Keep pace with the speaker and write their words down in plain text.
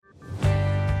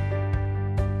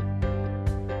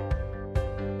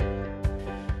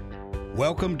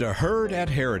Welcome to Heard at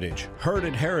Heritage. Heard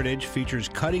at Heritage features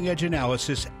cutting-edge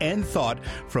analysis and thought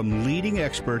from leading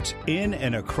experts in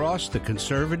and across the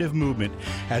conservative movement,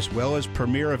 as well as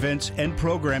premier events and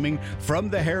programming from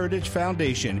the Heritage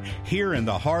Foundation here in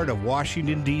the heart of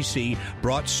Washington, D.C.,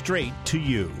 brought straight to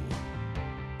you.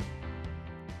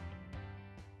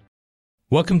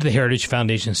 Welcome to the Heritage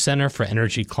Foundation Center for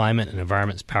Energy, Climate, and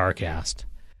Environment's PowerCast.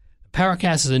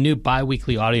 PowerCast is a new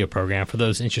bi-weekly audio program for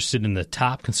those interested in the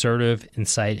top conservative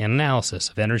insight and analysis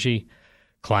of energy,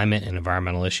 climate, and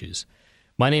environmental issues.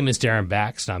 My name is Darren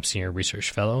Bax, and I'm Senior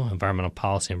Research Fellow, Environmental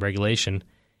Policy and Regulation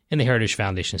in the Heritage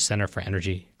Foundation Center for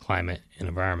Energy, Climate, and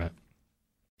Environment.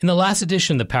 In the last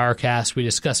edition of the PowerCast, we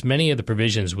discussed many of the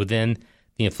provisions within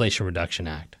the Inflation Reduction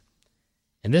Act.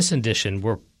 In this edition,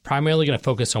 we're primarily going to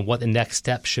focus on what the next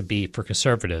steps should be for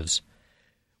conservatives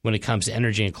when it comes to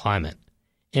energy and climate,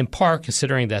 in part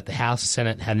considering that the House and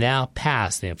Senate have now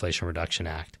passed the Inflation Reduction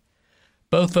Act.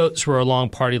 Both votes were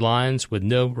along party lines, with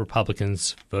no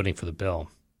Republicans voting for the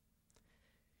bill.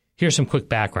 Here's some quick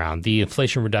background. The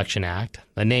Inflation Reduction Act,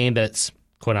 a name that's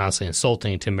quite honestly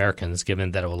insulting to Americans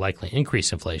given that it will likely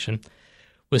increase inflation,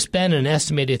 will spend an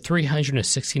estimated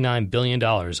 $369 billion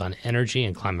on energy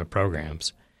and climate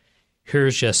programs.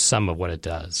 Here's just some of what it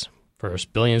does.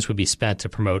 First, billions would be spent to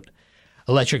promote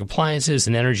electric appliances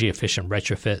and energy-efficient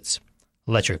retrofits,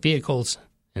 electric vehicles,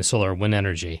 and solar and wind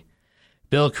energy.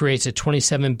 Bill creates a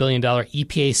 $27 billion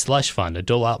EPA slush fund to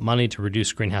dole out money to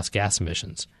reduce greenhouse gas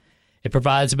emissions. It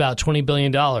provides about $20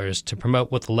 billion to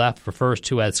promote what the left refers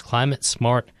to as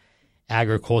climate-smart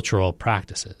agricultural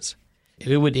practices.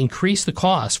 It would increase the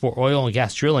cost for oil and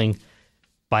gas drilling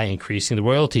by increasing the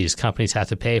royalties companies have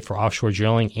to pay for offshore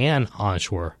drilling and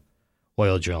onshore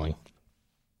oil drilling.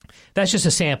 That's just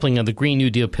a sampling of the Green New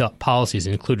Deal policies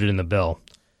included in the bill.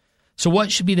 So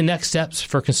what should be the next steps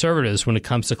for conservatives when it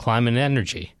comes to climate and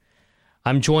energy?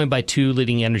 I'm joined by two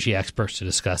leading energy experts to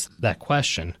discuss that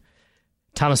question.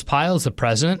 Thomas Pyle is the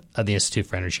president of the Institute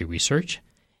for Energy Research,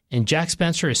 and Jack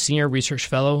Spencer is Senior Research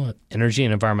Fellow of Energy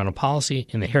and Environmental Policy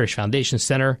in the Heritage Foundation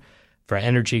Center for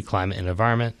Energy, Climate, and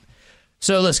Environment.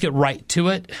 So let's get right to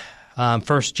it.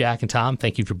 First, Jack and Tom,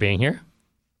 thank you for being here.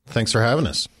 Thanks for having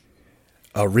us.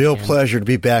 A real pleasure to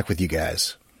be back with you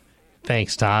guys.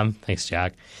 Thanks, Tom. Thanks,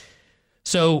 Jack.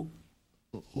 So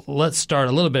let's start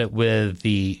a little bit with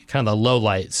the kind of the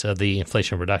lowlights of the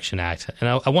Inflation Reduction Act.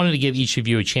 And I wanted to give each of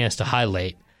you a chance to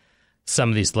highlight some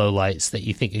of these lowlights that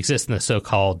you think exist in the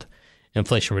so-called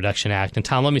Inflation Reduction Act. And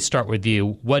Tom, let me start with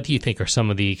you. What do you think are some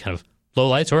of the kind of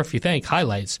lowlights, or if you think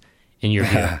highlights, in your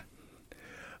view?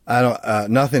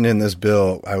 Nothing in this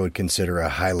bill I would consider a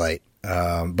highlight.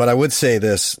 But I would say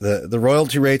this, the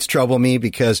royalty rates trouble me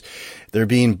because they're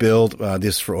being billed,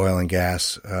 this for oil and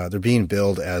gas, they're being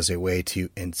billed as a way to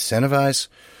incentivize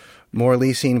more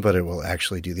leasing, but it will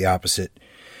actually do the opposite.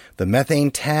 The methane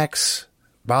tax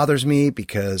bothers me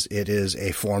because it is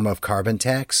a form of carbon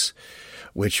tax,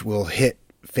 which will hit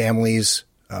families,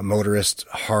 motorists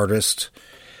hardest.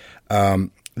 The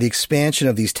expansion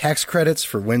of these tax credits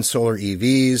for wind, solar,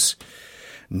 EVs,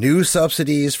 new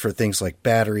subsidies for things like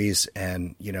batteries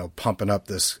and, pumping up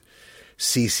this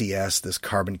CCS, this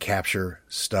carbon capture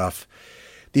stuff.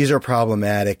 These are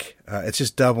problematic. It's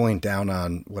just doubling down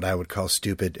on what I would call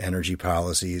stupid energy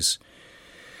policies.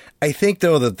 I think,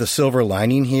 though, that the silver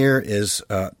lining here is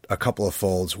a couple of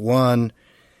folds. One,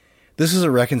 this is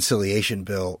a reconciliation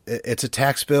bill. It's a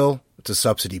tax bill. It's a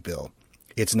subsidy bill.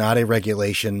 It's not a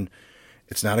regulation.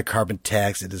 It's not a carbon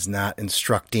tax. It is not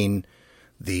instructing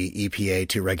the EPA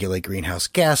to regulate greenhouse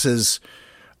gases.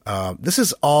 This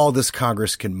is all this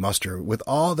Congress can muster. With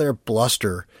all their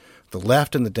bluster, the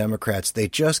left and the Democrats, they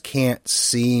just can't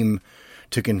seem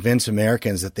to convince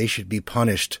Americans that they should be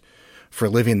punished for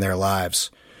living their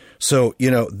lives. So,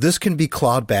 this can be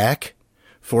clawed back.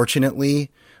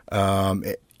 Fortunately,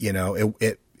 it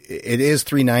is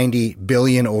 $390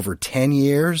 billion over 10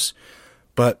 years,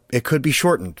 but it could be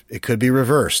shortened. It could be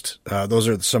reversed. Those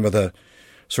are some of the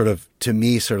to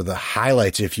me, the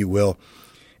highlights, if you will.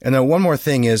 And then one more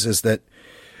thing is that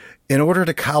in order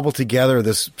to cobble together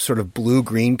this sort of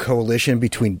blue-green coalition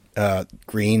between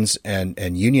Greens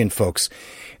and union folks,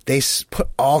 they put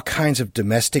all kinds of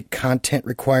domestic content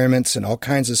requirements and all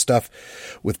kinds of stuff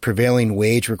with prevailing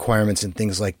wage requirements and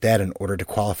things like that in order to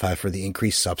qualify for the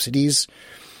increased subsidies,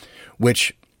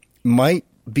 which might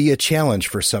be a challenge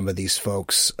for some of these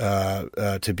folks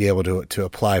to be able to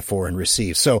apply for and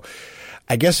receive. So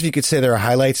I guess if you could say there are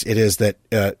highlights, it is that,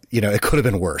 it could have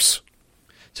been worse.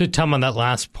 So, Tom, on that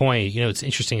last point, it's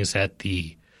interesting is that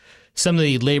some of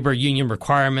the labor union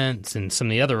requirements and some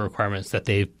of the other requirements that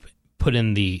they've put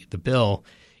in the bill,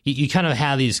 you kind of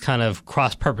have these kind of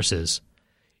cross purposes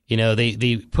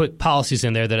they put policies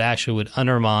in there that actually would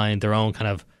undermine their own kind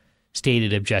of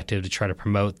stated objective to try to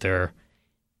promote their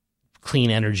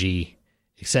clean energy,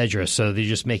 et cetera. So they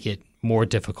just make it more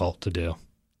difficult to do.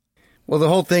 Well, the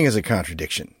whole thing is a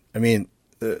contradiction. I mean,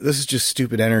 this is just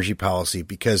stupid energy policy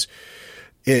because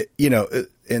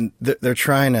and they're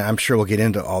trying to, I'm sure we'll get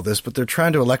into all this, but they're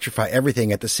trying to electrify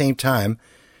everything at the same time.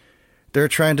 They're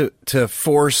trying to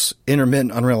force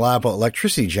intermittent, unreliable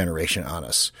electricity generation on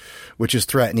us, which is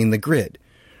threatening the grid.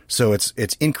 So it's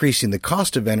increasing the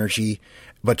cost of energy,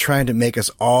 but trying to make us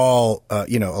all,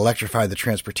 electrify the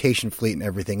transportation fleet and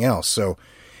everything else. So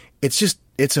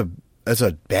it's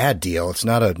a bad deal. It's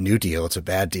not a new deal. It's a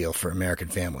bad deal for American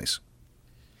families.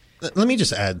 Let me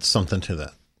just add something to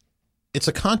that. It's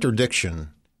a contradiction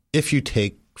if you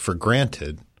take for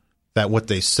granted that what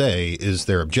they say is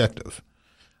their objective.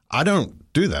 I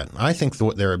don't do that. I think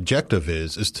what their objective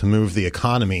is to move the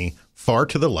economy far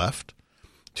to the left,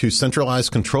 to centralize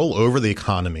control over the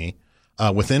economy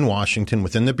within Washington,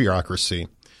 within the bureaucracy,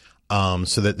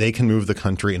 so that they can move the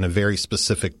country in a very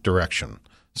specific direction.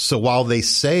 So while they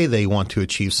say they want to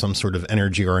achieve some sort of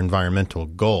energy or environmental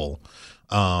goal,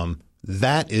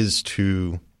 that is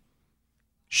to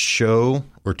show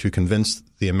or to convince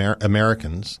the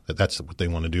Americans that that's what they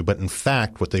want to do. But in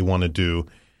fact, what they want to do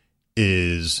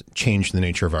is change the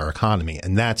nature of our economy.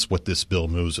 And that's what this bill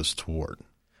moves us toward.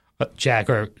 Jack,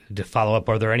 or to follow up,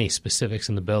 are there any specifics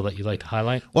in the bill that you'd like to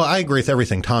highlight? Well, I agree with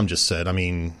everything Tom just said. I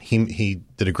mean, he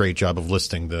did a great job of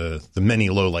listing the many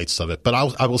lowlights of it. But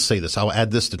I will say this. I'll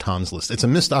add this to Tom's list. It's a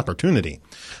missed opportunity.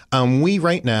 We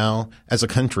right now as a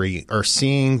country are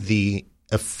seeing the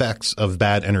effects of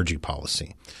bad energy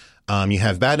policy. You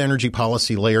have bad energy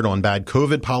policy layered on bad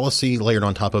COVID policy, layered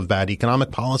on top of bad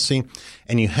economic policy.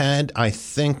 And you had, I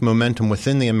think, momentum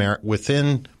within the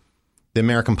American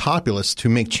populace to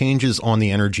make changes on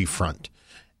the energy front.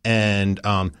 And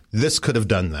this could have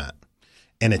done that,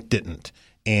 and it didn't.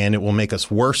 And it will make us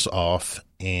worse off,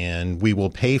 and we will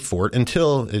pay for it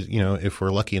until, if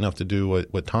we're lucky enough to do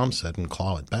what Tom said and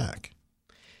claw it back.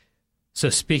 So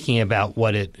speaking about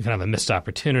what it kind of a missed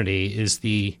opportunity is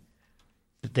the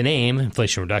name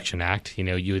Inflation Reduction Act.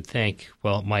 You would think,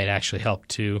 well, it might actually help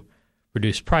to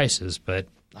reduce prices, but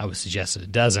I would suggest that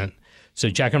it doesn't. So,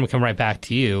 Jack, I'm going to come right back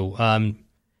to you.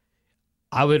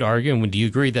 I would argue, and do you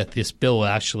agree that this bill will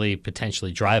actually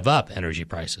potentially drive up energy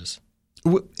prices?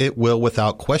 It will,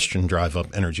 without question, drive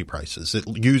up energy prices.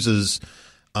 It uses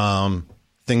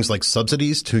things like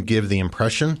subsidies to give the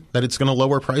impression that it's going to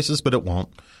lower prices, but it won't.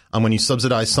 When you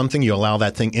subsidize something, you allow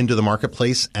that thing into the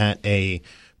marketplace at a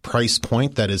price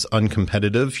point that is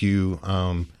uncompetitive.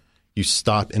 You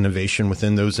stop innovation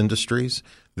within those industries.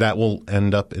 That will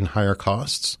end up in higher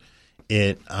costs.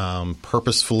 It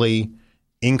purposefully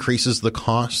increases the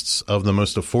costs of the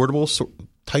most affordable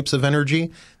types of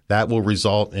energy. That will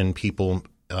result in people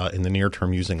in the near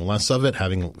term using less of it,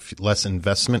 having less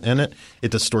investment in it.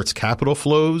 It distorts capital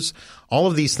flows. All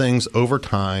of these things over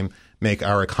time make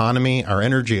our economy, our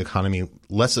energy economy,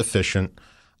 less efficient,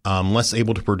 less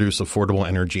able to produce affordable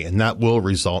energy. And that will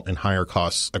result in higher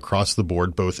costs across the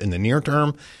board, both in the near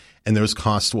term, and those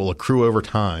costs will accrue over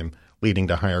time, leading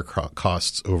to higher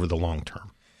costs over the long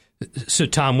term. So,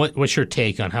 Tom, what's your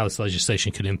take on how this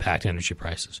legislation could impact energy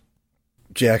prices?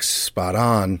 Jack's spot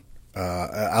on.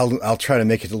 I'll try to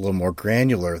make it a little more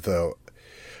granular, though.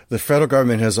 The federal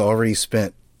government has already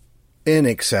spent in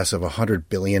excess of $100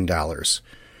 billion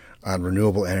on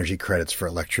renewable energy credits for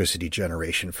electricity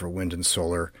generation for wind and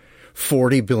solar,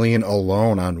 $40 billion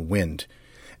alone on wind.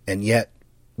 And yet,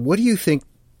 what do you think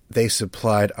they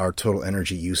supplied our total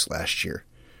energy use last year?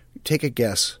 Take a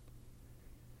guess.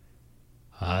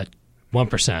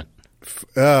 1%.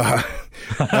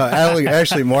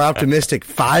 Actually, more optimistic,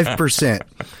 5%.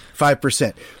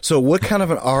 5%. So what kind of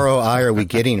an ROI are we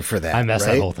getting for that? I messed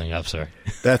right? that whole thing up, sorry.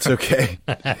 That's okay.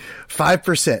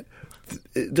 5%.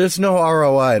 There's no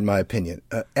ROI, in my opinion.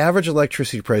 Average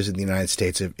electricity prices in the United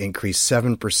States have increased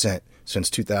 7% since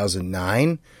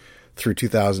 2009 through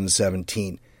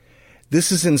 2017.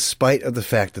 This is in spite of the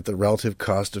fact that the relative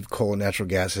cost of coal and natural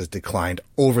gas has declined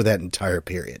over that entire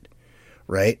period,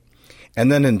 right?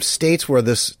 And then in states where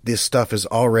this stuff is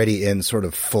already in sort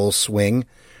of full swing,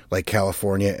 like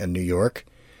California and New York,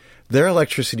 their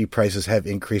electricity prices have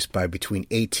increased by between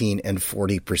 18 and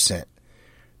 40%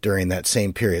 during that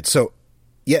same period. So,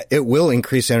 yeah, it will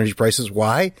increase energy prices.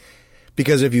 Why?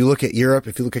 Because if you look at Europe,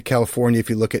 if you look at California, if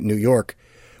you look at New York,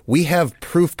 we have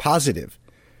proof positive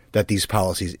that these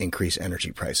policies increase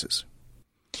energy prices.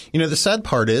 The sad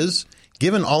part is,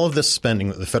 given all of this spending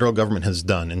that the federal government has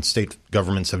done and state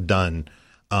governments have done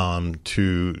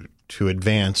to to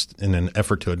advance in an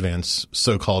effort to advance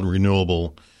so-called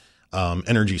renewable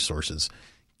energy sources.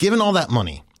 Given all that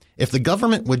money, if the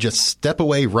government would just step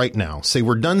away right now, say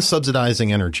we're done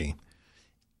subsidizing energy,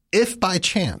 if by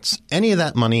chance any of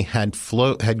that money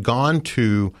had gone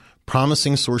to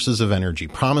promising sources of energy,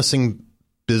 promising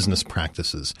business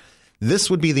practices, this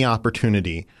would be the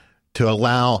opportunity to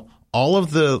allow all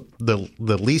of the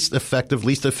least effective,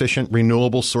 least efficient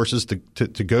renewable sources to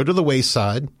go to the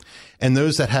wayside, and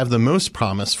those that have the most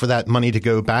promise for that money to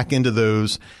go back into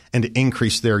those and to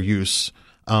increase their use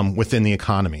within the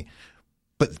economy.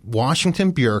 But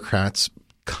Washington bureaucrats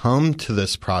come to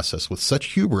this process with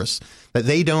such hubris that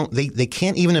they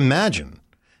can't even imagine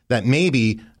that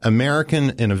maybe American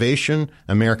innovation,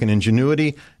 American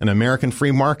ingenuity, and American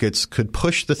free markets could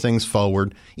push the things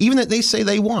forward, even that they say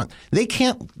they want. They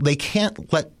can't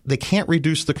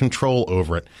reduce the control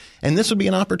over it. And this would be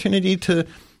an opportunity to,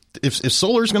 if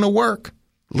solar is going to work,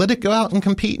 let it go out and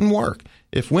compete and work.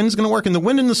 If wind's going to work, and the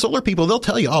wind and the solar people, they'll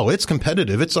tell you, oh, it's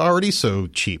competitive. It's already so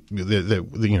cheap,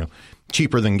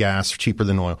 cheaper than gas, cheaper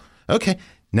than oil. Okay,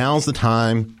 now's the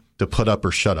time to put up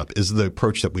or shut up is the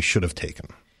approach that we should have taken.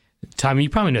 Tom, you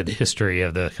probably know the history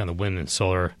of the kind of wind and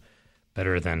solar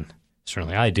better than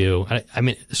certainly I do. I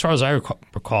mean, as far as I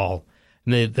recall,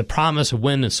 the promise of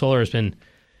wind and solar has been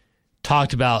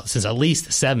talked about since at least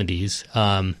the 70s,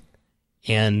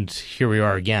 and here we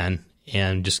are again,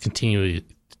 and just continually,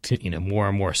 more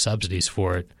and more subsidies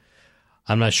for it.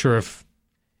 I'm not sure if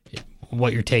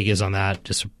what your take is on that.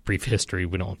 Just a brief history.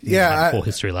 We don't have a full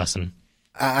history lesson.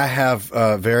 I have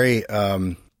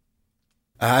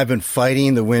I've been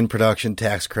fighting the wind production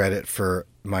tax credit for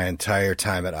my entire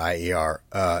time at IER,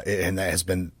 and that has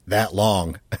been that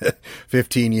long,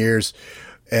 15 years.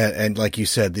 And like you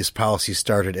said, this policy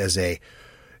started as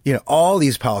all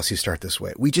these policies start this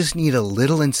way. We just need a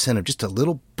little incentive, just a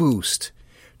little boost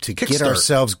to get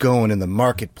ourselves going in the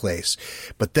marketplace.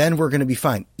 But then we're going to be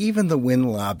fine. Even the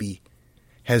wind lobby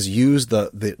has used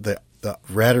the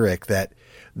rhetoric that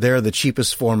they're the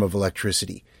cheapest form of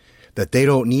electricity, that they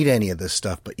don't need any of this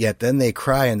stuff, but yet then they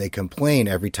cry and they complain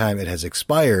every time it has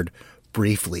expired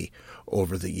briefly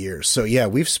over the years. So yeah,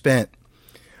 we've spent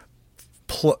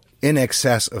in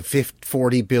excess of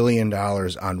 $40 billion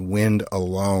on wind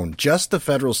alone, just the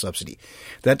federal subsidy.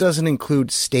 That doesn't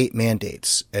include state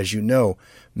mandates. As you know,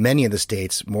 many of the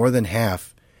states, more than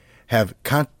half, have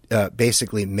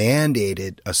basically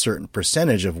mandated a certain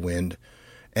percentage of wind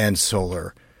and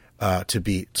solar to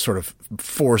be sort of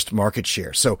forced market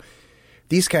share. So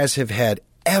these guys have had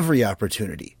every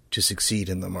opportunity to succeed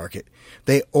in the market.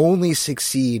 They only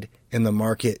succeed in the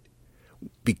market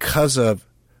because of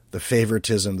the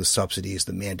favoritism, the subsidies,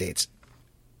 the mandates.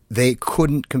 They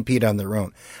couldn't compete on their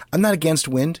own. I'm not against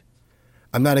wind.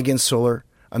 I'm not against solar.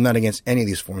 I'm not against any of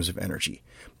these forms of energy.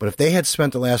 But if they had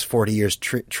spent the last 40 years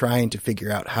trying to figure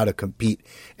out how to compete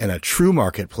in a true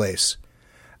marketplace,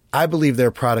 I believe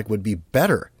their product would be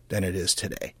better than it is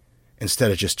today,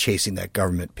 instead of just chasing that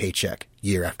government paycheck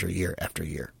year after year after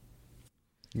year.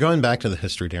 Going back to the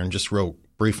history, Darren, just real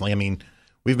briefly, I mean,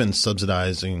 we've been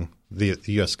subsidizing, the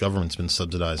U.S. government's been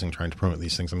subsidizing, trying to promote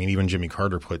these things. I mean, even Jimmy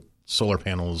Carter put solar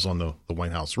panels on the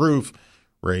White House roof.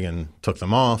 Reagan took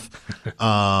them off.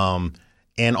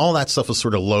 And all that stuff was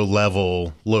sort of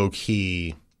low-level,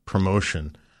 low-key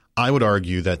promotion. I would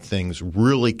argue that things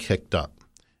really kicked up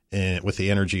with the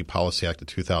Energy Policy Act of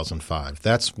 2005.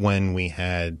 That's when we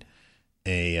had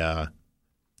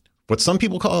what some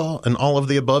people call an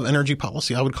all-of-the-above energy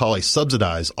policy. I would call a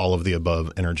subsidized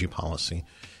all-of-the-above energy policy.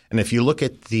 And if you look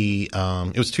at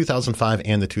it was 2005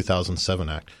 and the 2007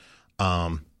 Act,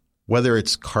 whether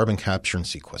it's carbon capture and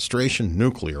sequestration,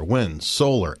 nuclear, wind,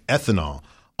 solar, ethanol,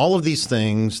 all of these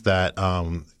things that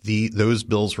those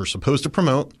bills were supposed to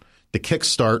promote, to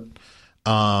kickstart,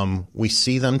 we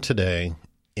see them today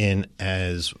in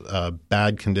as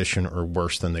bad condition or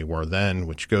worse than they were then,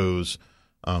 which goes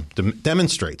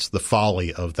demonstrates the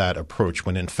folly of that approach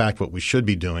when, in fact, what we should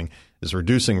be doing is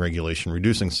reducing regulation,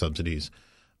 reducing subsidies,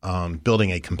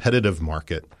 building a competitive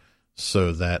market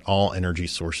so that all energy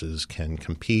sources can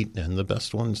compete, and the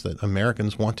best ones that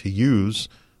Americans want to use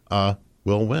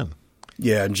will win.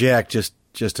 Yeah, and Jack, just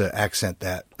to accent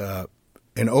that,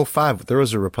 in 2005, there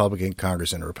was a Republican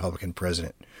Congress and a Republican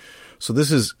president. So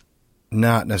this is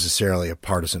not necessarily a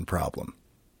partisan problem.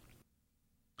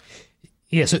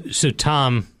 Yeah, so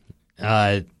Tom,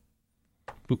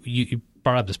 you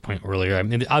brought up this point earlier. I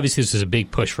mean, obviously this is a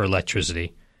big push for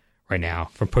electricity right now,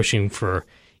 from pushing for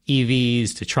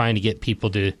EVs to trying to get people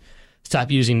to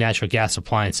stop using natural gas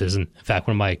appliances. And in fact,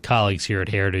 one of my colleagues here at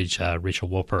Heritage, Rachel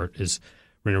Wolpert, is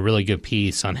written a really good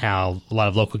piece on how a lot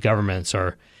of local governments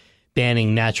are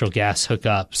banning natural gas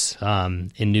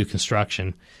hookups in new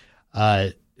construction.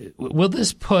 Will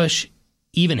this push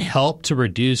even help to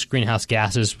reduce greenhouse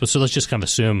gases? So let's just kind of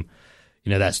assume,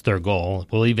 that's their goal.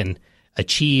 Will even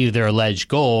achieve their alleged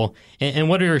goal? And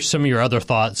what are some of your other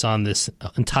thoughts on this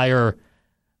entire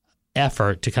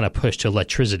effort to kind of push to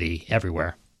electricity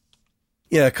everywhere?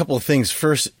 Yeah, a couple of things.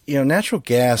 First, natural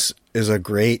gas is a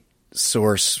great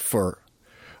source for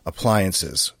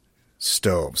appliances,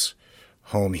 stoves,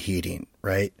 home heating,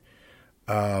 right?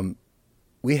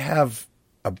 We have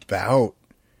about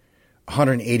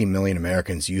 180 million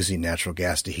Americans using natural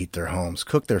gas to heat their homes,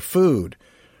 cook their food,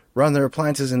 run their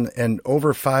appliances, and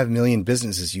over 5 million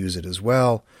businesses use it as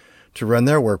well to run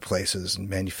their workplaces and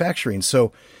manufacturing.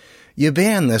 So you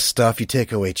ban this stuff, you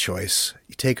take away choice,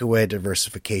 you take away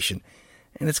diversification,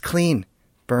 and it's clean,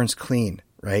 burns clean,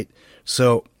 right?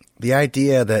 So the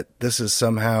idea that this is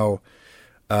somehow,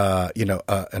 an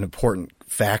important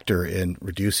factor in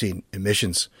reducing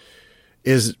emissions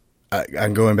is,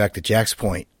 I'm going back to Jack's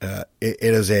point. It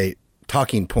is a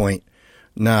talking point,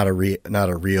 not a real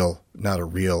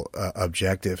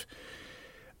objective.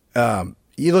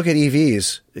 You look at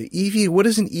EVs. What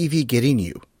is an EV getting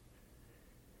you?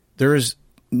 There is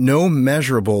no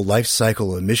measurable life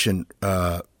cycle emission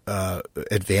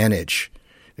advantage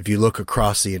if you look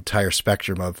across the entire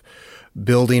spectrum of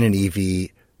building an EV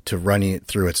to running it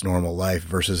through its normal life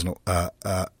versus an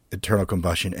internal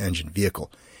combustion engine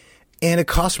vehicle. And it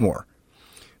costs more.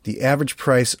 The average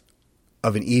price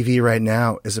of an EV right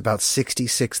now is about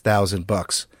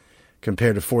 $66,000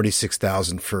 compared to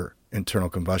 $46,000 for internal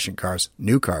combustion cars,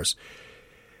 new cars.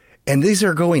 And these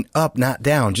are going up, not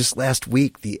down. Just last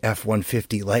week, the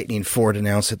F-150 Lightning, Ford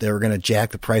announced that they were going to jack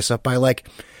the price up by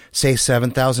say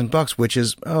 $7,000, which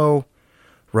is,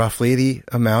 roughly the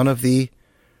amount of the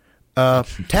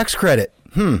tax credit.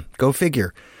 Go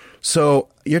figure. So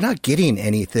you're not getting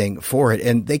anything for it.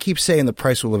 And they keep saying the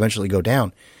price will eventually go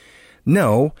down.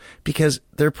 No, because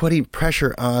they're putting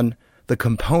pressure on the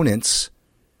components,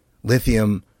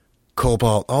 lithium,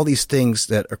 cobalt, all these things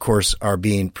that, of course, are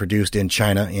being produced in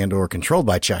China and or controlled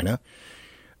by China.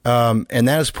 And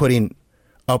that is putting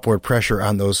upward pressure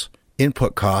on those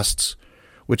input costs,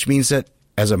 which means that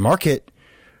as a market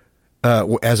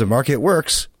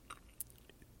works,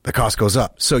 the cost goes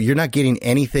up. So you're not getting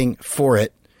anything for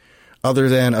it other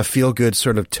than a feel-good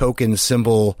sort of token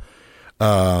symbol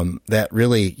that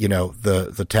really,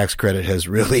 the tax credit has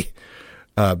really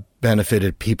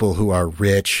benefited people who are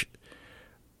rich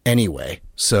anyway.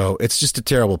 So it's just a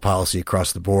terrible policy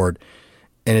across the board,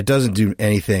 and it doesn't do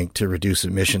anything to reduce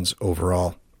emissions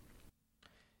overall.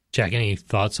 Jack, any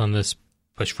thoughts on this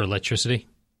push for electricity?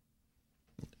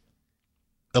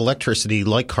 Electricity,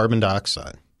 like carbon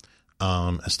dioxide,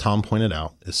 as Tom pointed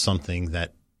out, is something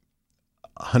that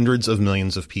hundreds of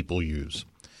millions of people use.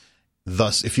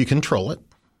 Thus, if you control it,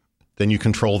 then you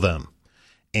control them.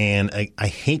 And I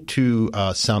hate to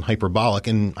sound hyperbolic,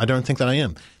 and I don't think that I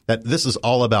am, that this is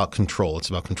all about control. It's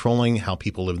about controlling how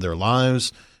people live their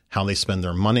lives, how they spend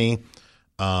their money,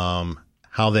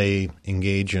 how they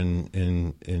engage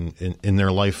in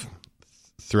their life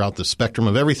throughout the spectrum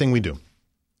of everything we do.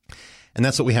 And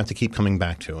that's what we have to keep coming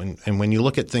back to. And when you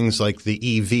look at things like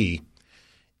the EV,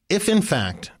 if in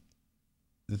fact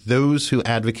those who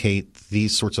advocate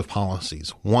these sorts of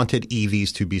policies wanted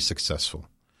EVs to be successful,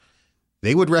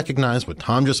 they would recognize what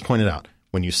Tom just pointed out.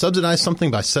 When you subsidize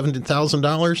something by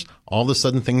 $70,000, all of a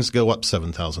sudden things go up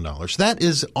 $7,000. That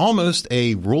is almost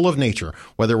a rule of nature,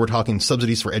 whether we're talking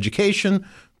subsidies for education,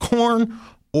 corn,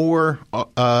 or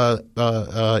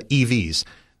EVs.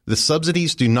 The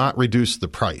subsidies do not reduce the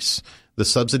price. The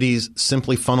subsidies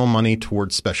simply funnel money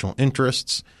towards special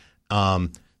interests. So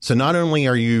not only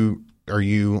are you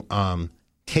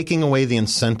taking away the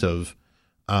incentive,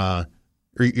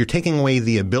 you're taking away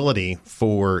the ability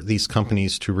for these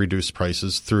companies to reduce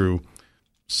prices through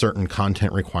certain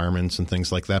content requirements and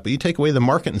things like that, but you take away the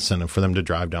market incentive for them to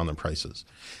drive down the prices.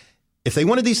 If they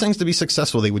wanted these things to be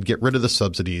successful, they would get rid of the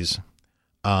subsidies.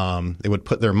 They would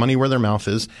put their money where their mouth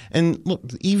is. And look,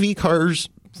 EV cars,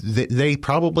 they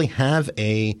probably have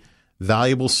a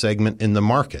valuable segment in the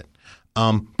market.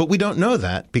 But we don't know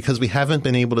that because we haven't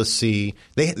been able to see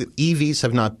EVs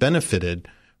have not benefited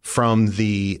from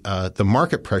the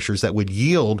market pressures that would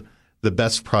yield the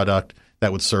best product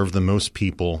that would serve the most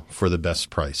people for the best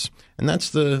price. And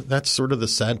that's sort of the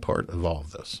sad part of all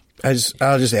of this.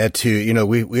 I'll just add too,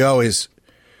 we always,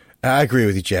 I agree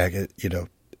with you, Jack.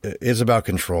 It's about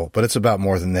control, but it's about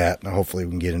more than that. And hopefully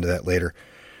we can get into that later.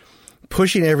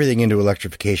 Pushing everything into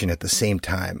electrification at the same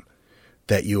time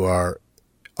that you are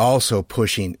also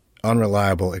pushing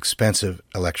unreliable, expensive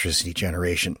electricity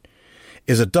generation.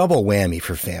 is a double whammy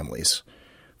for families.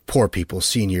 Poor people,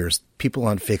 seniors, people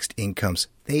on fixed incomes,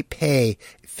 they pay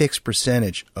a fixed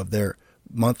percentage of their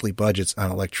monthly budgets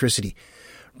on electricity.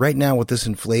 Right now with this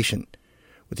inflation,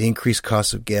 with the increased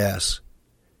cost of gas,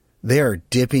 they are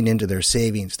dipping into their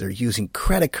savings. They're using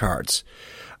credit cards.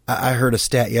 I heard a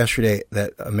stat yesterday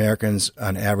that Americans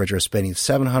on average are spending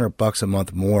 $700 a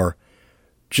month more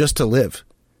just to live.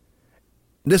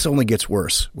 This only gets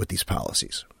worse with these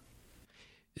policies.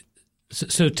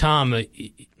 So Tom,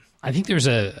 I think there's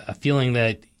a feeling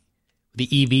that the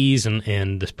EVs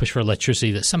and this push for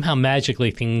electricity, that somehow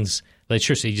magically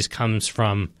electricity just comes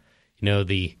from,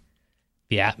 the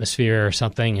atmosphere or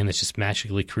something, and it's just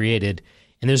magically created.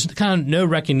 And there's kind of no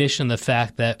recognition of the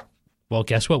fact that, well,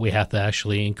 guess what? We have to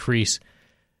actually increase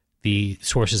the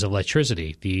sources of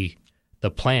electricity,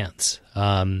 the plants,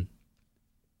 and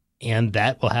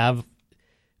that will have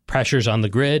pressures on the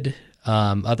grid,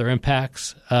 other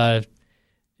impacts.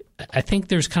 I think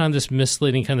there's kind of this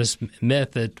misleading kind of this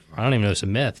myth that I don't even know if it's a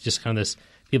myth, just kind of this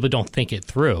people don't think it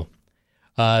through.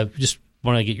 Just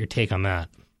want to get your take on that.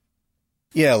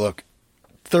 Yeah, look,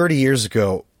 30 years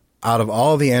ago, out of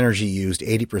all the energy used,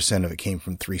 80% of it came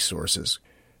from three sources: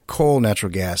 coal,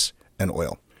 natural gas, and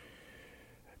oil.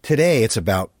 Today, it's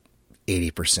about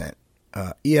 80%.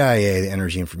 EIA, the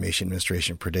Energy Information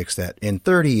Administration, predicts that in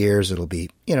 30 years, it'll be,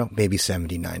 maybe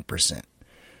 79%,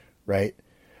 right?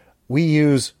 We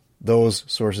use those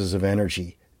sources of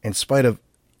energy in spite of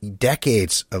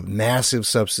decades of massive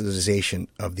subsidization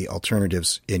of the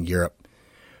alternatives in Europe,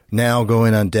 now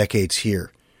going on decades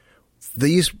here.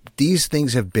 These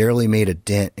things have barely made a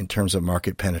dent in terms of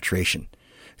market penetration,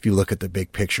 if you look at the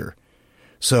big picture.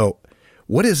 So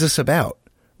what is this about,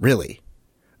 really?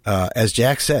 As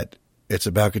Jack said, it's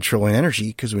about controlling energy,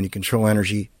 because when you control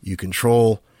energy, you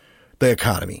control the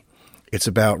economy. It's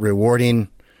about rewarding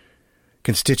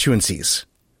constituencies.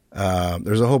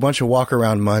 There's a whole bunch of walk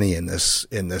around money in this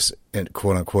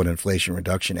quote unquote Inflation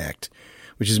Reduction Act,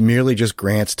 which is merely just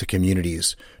grants to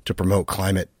communities to promote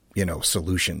climate,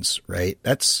 solutions, right?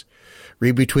 That's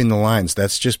read between the lines.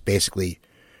 That's just basically,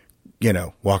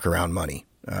 walk around money.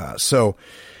 So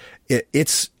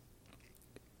it's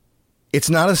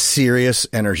not a serious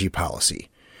energy policy.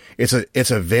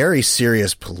 It's a very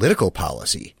serious political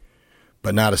policy,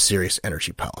 but not a serious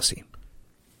energy policy.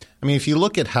 I mean, if you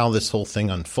look at how this whole thing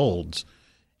unfolds,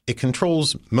 it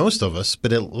controls most of us,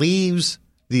 but it leaves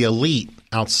the elite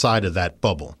outside of that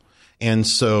bubble. And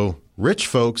so rich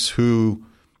folks who,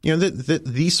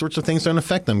 these sorts of things don't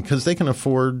affect them because they can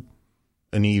afford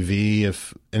an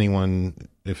EV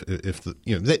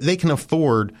they can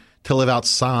afford to live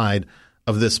outside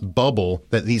of this bubble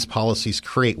that these policies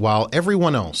create, while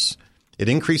everyone else, it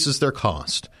increases their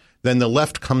cost. Then the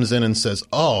left comes in and says,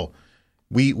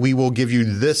 we will give you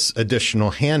this additional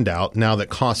handout now that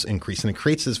costs increase. And it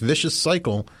creates this vicious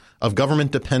cycle of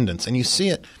government dependence. And you see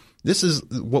it. This is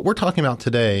what we're talking about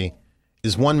today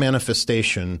is one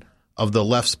manifestation of the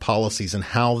left's policies and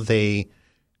how they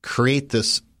create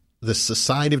this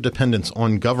society of dependence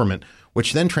on government,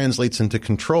 which then translates into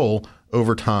control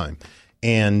over time.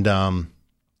 And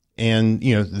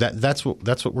that's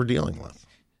what we're dealing with.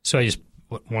 So I just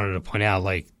wanted to point out,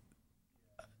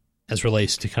 as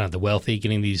relates to kind of the wealthy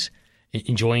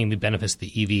enjoying the benefits of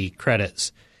the EV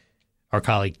credits, our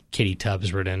colleague Katie Tubbs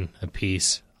has written a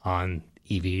piece on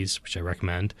EVs, which I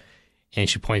recommend, and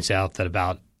she points out that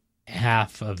about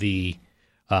half of the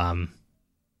EV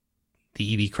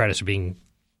credits are being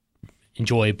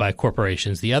enjoyed by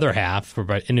corporations, the other half are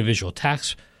by individual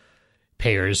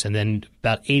taxpayers, and then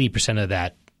about 80% of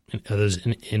those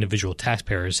individual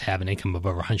taxpayers have an income of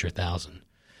over $100,000.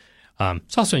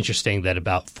 It's also interesting that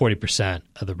about 40%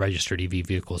 of the registered EV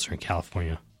vehicles are in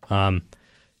California.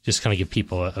 Just kind of give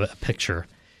people a picture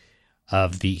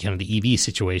of the kind of the EV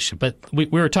situation. But we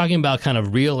were talking about kind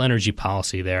of real energy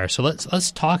policy there. So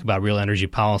let's talk about real energy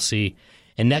policy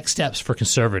and next steps for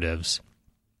conservatives.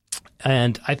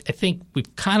 And I think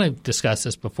we've kind of discussed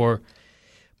this before.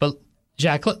 But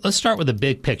Jack, let's start with the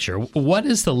big picture. What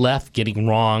is the left getting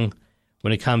wrong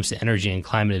when it comes to energy and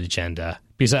climate agenda?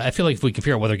 Because I feel like if we can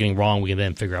figure out what they're getting wrong, we can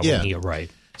then figure out what we can get right.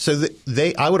 So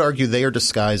I would argue they are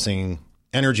disguising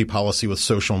energy policy with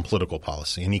social and political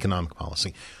policy and economic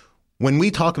policy. When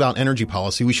we talk about energy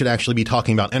policy, we should actually be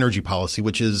talking about energy policy,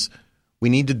 which is we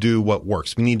need to do what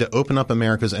works. We need to open up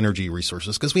America's energy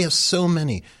resources because we have so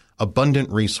many abundant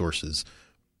resources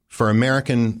for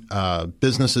American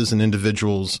businesses and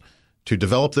individuals to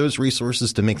develop those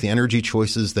resources, to make the energy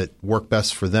choices that work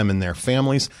best for them and their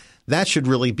families. That should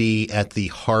really be at the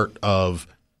heart of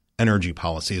energy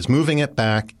policy, is moving it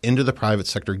back into the private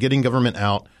sector, getting government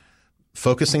out,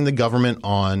 focusing the government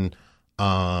on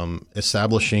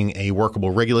establishing a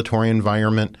workable regulatory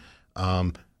environment,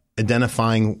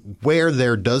 identifying where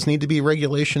there does need to be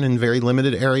regulation in very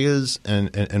limited areas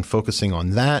and focusing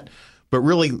on that, but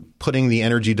really putting the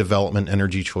energy development,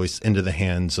 energy choice into the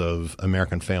hands of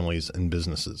American families and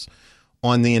businesses.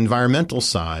 On the environmental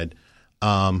side,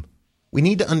 we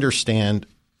need to understand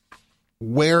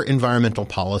where environmental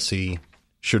policy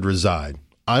should reside.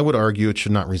 I would argue it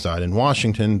should not reside in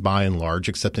Washington by and large,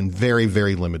 except in very,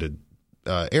 very limited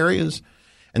areas,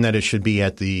 and that it should be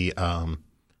at the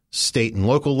state and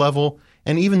local level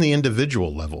and even the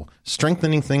individual level,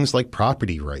 strengthening things like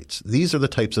property rights. These are the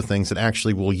types of things that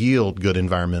actually will yield good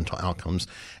environmental outcomes.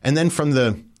 And then from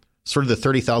the sort of the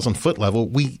 30,000-foot level,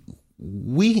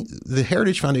 the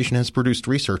Heritage Foundation has produced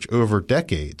research over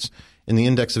decades in the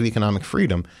Index of Economic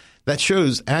Freedom that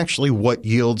shows actually what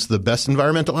yields the best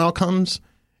environmental outcomes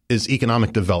is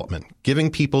economic development.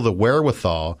 Giving people the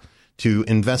wherewithal to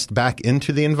invest back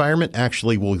into the environment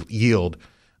actually will yield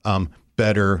a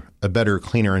better,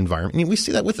 cleaner environment. I mean, we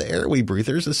see that with the air we breathe.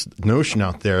 There's this notion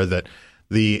out there that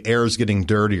the air is getting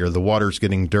dirtier, the water's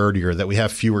getting dirtier, that we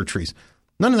have fewer trees.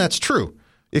 None of that's true.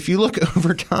 If you look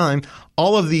over time,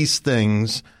 all of these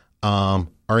things are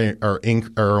on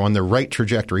the right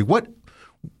trajectory.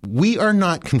 We are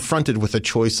not confronted with a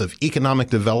choice of economic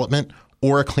development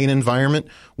or a clean environment.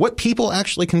 What people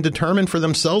actually can determine for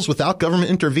themselves without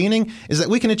government intervening is that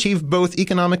we can achieve both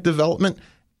economic development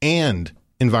and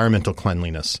environmental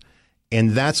cleanliness.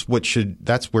 And that's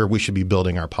where we should be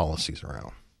building our policies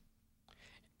around.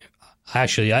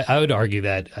 Actually, I would argue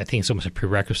that I think it's almost a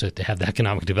prerequisite to have the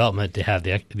economic development, to have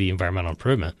the environmental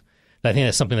improvement. I think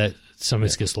that's something that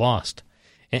sometimes gets lost.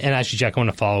 And actually, Jack, I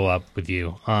want to follow up with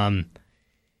you.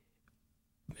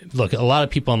 Look, a lot of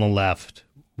people on the left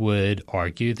would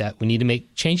argue that we need to make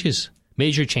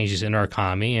major changes in our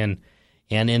economy and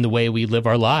in the way we live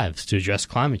our lives to address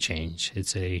climate change.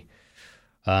 It's a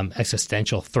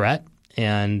existential threat,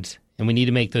 and we need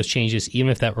to make those changes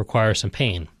even if that requires some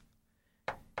pain.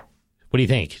 What do you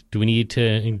think? Do we need to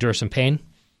endure some pain?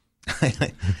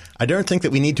 I don't think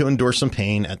that we need to endure some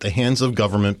pain at the hands of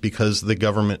government because of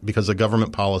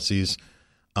government policies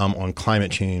on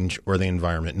climate change or the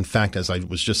environment. In fact, as I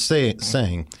was just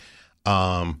saying,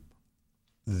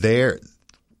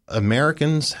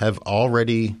 Americans have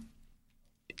already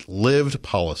lived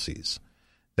policies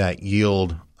that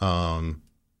yield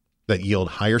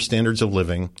higher standards of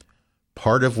living,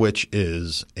 part of which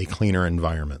is a cleaner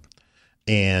environment.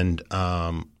 And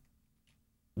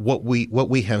what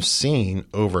we have seen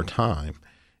over time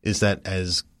is that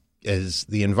as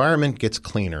the environment gets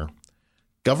cleaner,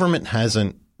 government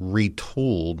hasn't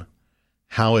retooled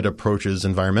how it approaches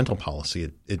environmental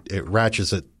policy. It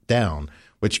ratchets it down,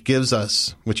 which gives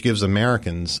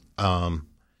Americans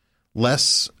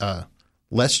less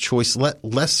choice,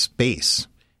 less space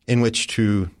in which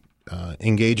to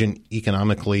engage in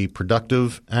economically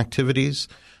productive activities.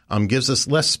 Gives us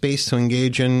less space to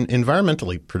engage in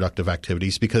environmentally productive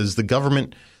activities because the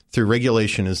government, through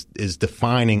regulation, is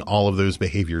defining all of those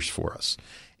behaviors for us.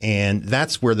 And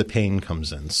that's where the pain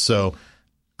comes in. So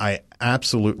I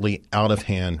absolutely out of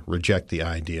hand reject the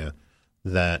idea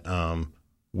that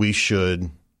we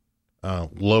should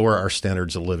lower our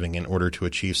standards of living in order to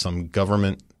achieve some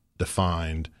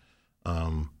government-defined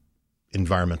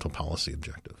environmental policy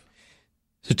objective.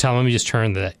 So, Tom, let me just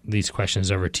turn these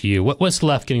questions over to you. What's the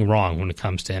left getting wrong when it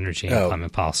comes to energy and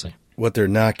climate policy? What they're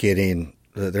not getting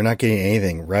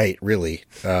anything right, really.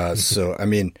 So, I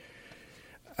mean,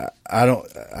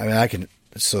 I can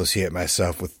associate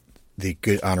myself with the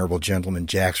good honorable gentleman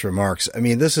Jack's remarks. I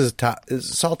mean,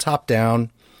 it's all top down,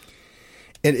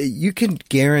 and you can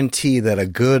guarantee that a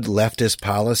good leftist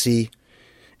policy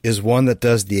is one that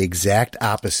does the exact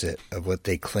opposite of what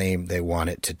they claim they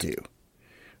want it to do.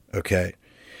 Okay.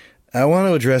 I want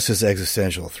to address this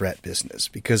existential threat business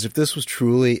because if they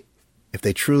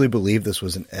truly believed this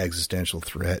was an existential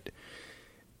threat,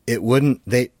 they would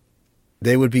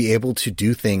be able to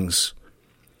do things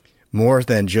more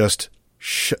than just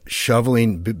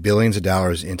shoveling billions of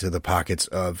dollars into the pockets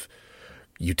of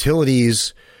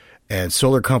utilities and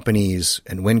solar companies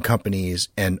and wind companies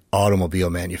and automobile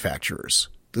manufacturers.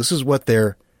 This is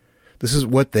the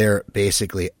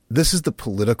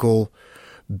political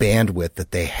bandwidth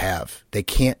that they have. They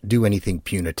can't do anything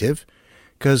punitive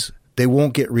because they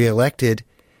won't get reelected.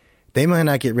 They might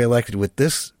not get reelected with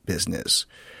this business.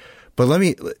 But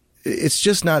it's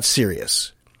just not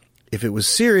serious. If it was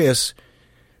serious,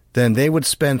 then they would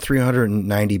spend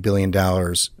 $390 billion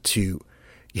to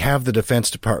have the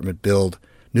Defense Department build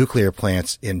nuclear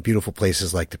plants in beautiful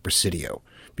places like the Presidio,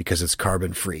 because it's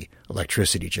carbon-free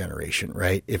electricity generation,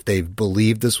 right? If they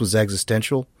believed this was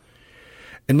existential.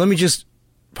 And let me just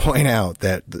point out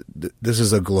that this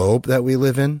is a globe that we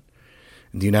live in.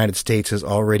 The United States has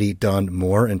already done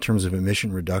more in terms of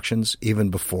emission reductions, even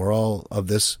before all of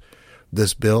this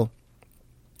bill,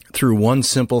 through one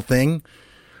simple thing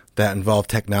that involved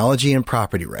technology and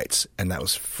property rights, and that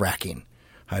was fracking,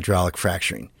 hydraulic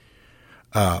fracturing,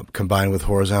 combined with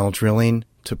horizontal drilling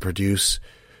to produce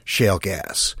shale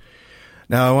gas.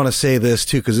 Now, I want to say this,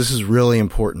 too, because this is really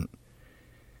important.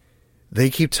 They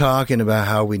keep talking about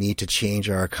how we need to change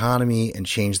our economy and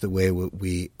change the way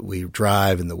we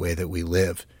drive and the way that we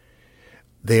live.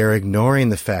 They are ignoring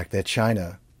the fact that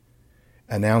China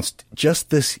announced just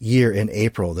this year in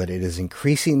April that it is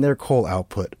increasing their coal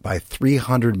output by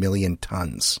 300 million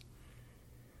tons.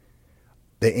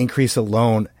 The increase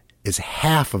alone is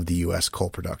half of the U.S. coal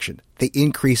production. The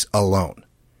increase alone.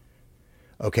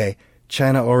 Okay,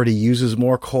 China already uses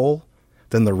more coal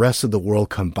than the rest of the world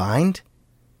combined,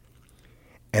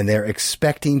 and they're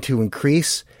expecting to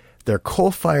increase their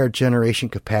coal-fired generation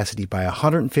capacity by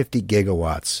 150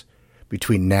 gigawatts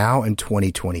between now and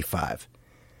 2025.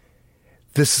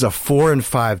 This is a 4 and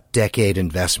 5 decade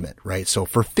investment, right? So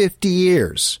for 50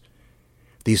 years,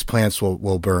 these plants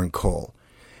will burn coal.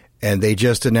 And they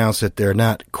just announced that they're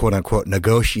not, quote unquote,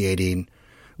 negotiating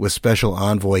with Special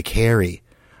Envoy Kerry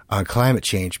on climate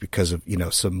change because of,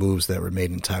 some moves that were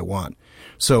made in Taiwan.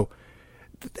 So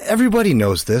everybody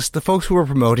knows this. The folks who are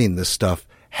promoting this stuff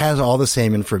has all the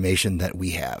same information that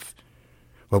we have.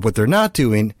 But what they're not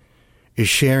doing is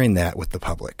sharing that with the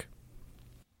public.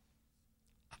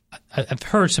 I've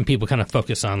heard some people kind of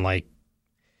focus on, like,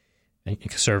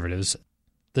 conservatives.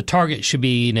 The target should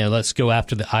be, let's go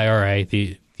after the IRA,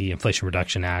 the Inflation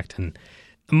Reduction Act. And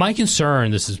my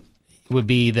concern would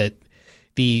be that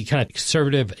the kind of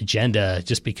conservative agenda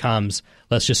just becomes,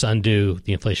 let's just undo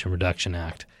the Inflation Reduction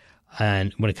Act.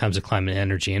 And when it comes to climate and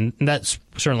energy, and that's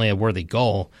certainly a worthy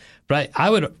goal. But I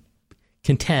would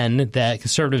contend that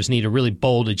conservatives need a really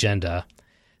bold agenda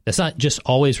that's not just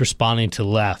always responding to the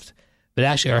left, but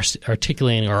actually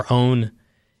articulating our own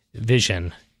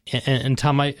vision. And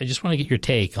Tom, I just want to get your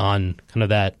take on kind of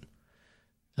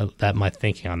that my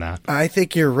thinking on that. I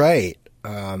think you're right,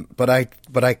 but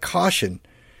I caution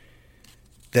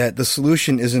that the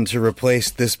solution isn't to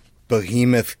replace this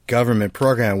behemoth government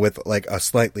program with like a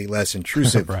slightly less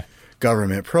intrusive right.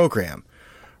 government program,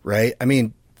 right? I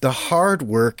mean, the hard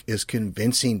work is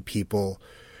convincing people,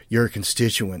 your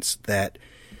constituents, that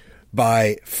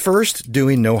by first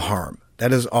doing no harm,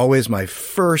 that is always my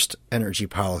first energy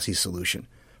policy solution.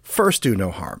 First, do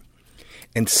no harm.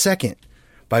 And second,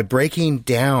 by breaking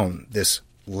down this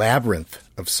labyrinth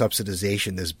of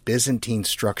subsidization, this Byzantine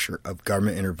structure of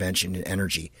government intervention in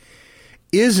energy,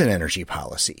 is an energy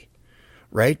policy,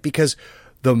 right? Because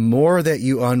the more that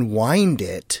you unwind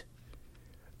it,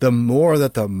 the more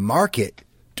that the market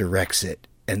directs it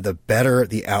and the better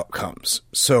the outcomes.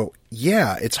 So,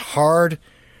 yeah, it's hard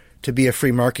to be a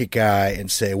free market guy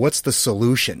and say, what's the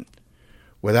solution?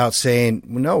 Without saying,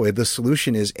 no, the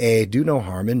solution is A, do no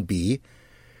harm, and B,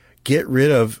 get rid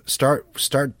of,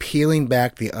 start peeling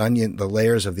back the onion, the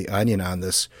layers of the onion on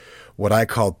this, what I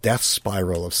call death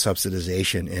spiral of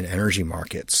subsidization in energy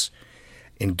markets,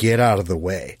 and get out of the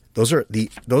way. Those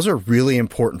are really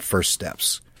important first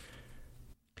steps.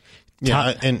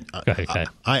 Yeah, and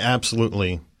I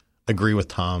absolutely agree with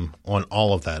Tom on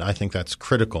all of that. I think that's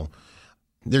critical.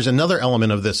 There's another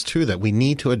element of this, too, that we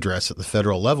need to address at the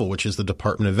federal level, which is the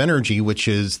Department of Energy, which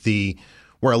is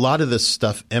where a lot of this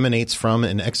stuff emanates from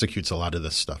and executes a lot of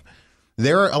this stuff.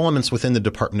 There are elements within the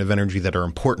Department of Energy that are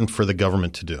important for the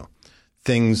government to do.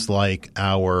 Things like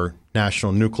our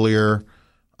national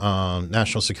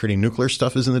security nuclear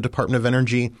stuff is in the Department of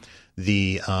Energy.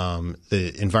 The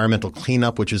environmental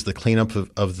cleanup, which is the cleanup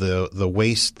of the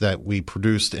waste that we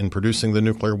produced in producing the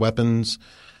nuclear weapons.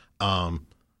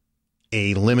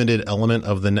 A limited element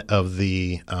of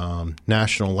the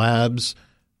national labs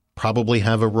probably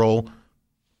have a role.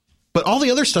 But all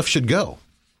the other stuff should go.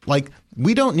 Like,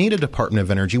 we don't need a Department of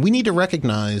Energy. We need to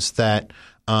recognize that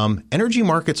energy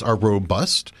markets are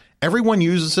robust. Everyone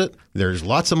uses it. There's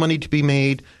lots of money to be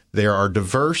made. There are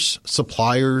diverse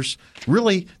suppliers.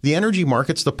 Really, the energy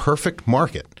market's the perfect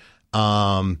market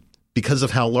because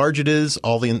of how large it is,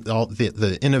 all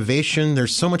the innovation.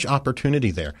 There's so much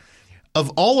opportunity there. Of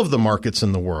all of the markets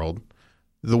in the world,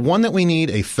 the one that we need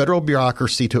a federal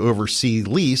bureaucracy to oversee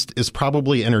least is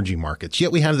probably energy markets.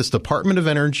 Yet we have this Department of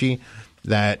Energy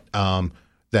that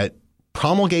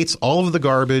promulgates all of the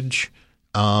garbage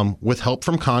with help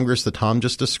from Congress that Tom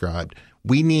just described.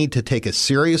 We need to take a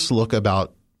serious look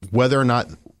about whether or not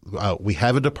we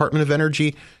have a Department of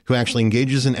Energy who actually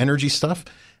engages in energy stuff,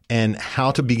 and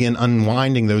how to begin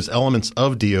unwinding those elements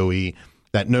of DOE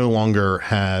that no longer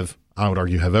have, I would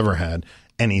argue, have ever had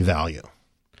any value.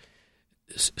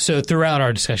 So throughout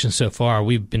our discussion so far,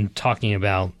 we've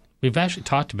actually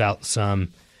talked about some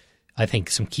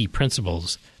key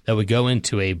principles that would go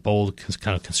into a bold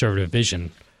kind of conservative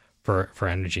vision for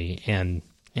energy and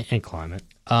climate.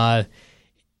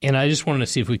 And I just wanted to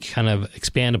see if we could kind of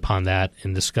expand upon that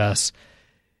and discuss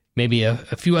maybe a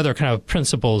few other kind of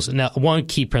principles. Now, one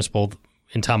key principle,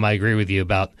 and Tom, I agree with you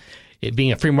about it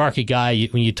being a free market guy.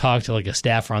 When you talk to like a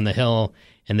staffer on the Hill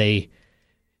and they,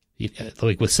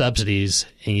 like with subsidies,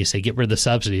 and you say, get rid of the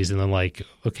subsidies, and they're like,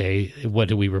 okay, what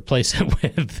do we replace it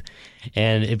with?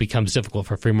 And it becomes difficult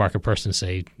for a free market person to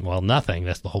say, well, nothing.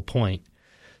 That's the whole point.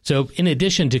 So in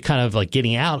addition to kind of like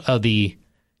getting out of the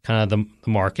kind of the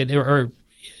market, or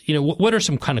what are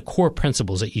some kind of core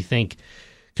principles that you think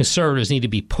conservatives need to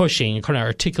be pushing and kind of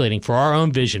articulating for our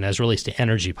own vision as it relates to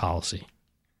energy policy?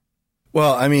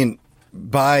 Well, I mean,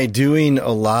 by doing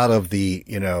a lot of the,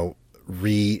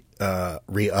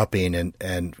 re-upping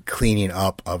and cleaning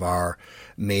up of our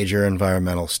major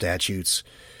environmental statutes,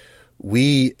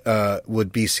 we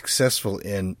would be successful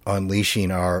in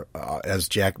unleashing our, as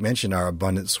Jack mentioned, our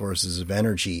abundant sources of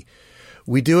energy.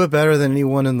 We do it better than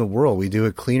anyone in the world. We do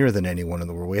it cleaner than anyone in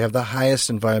the world. We have the highest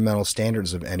environmental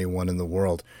standards of anyone in the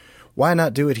world. Why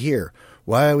not do it here?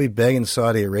 Why are we begging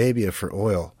Saudi Arabia for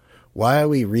oil? Why are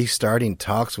we restarting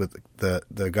talks with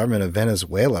the government of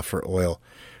Venezuela for oil?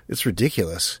 It's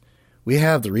ridiculous. We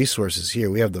have the resources here.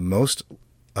 We have the most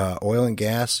oil and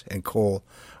gas and coal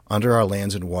under our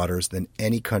lands and waters than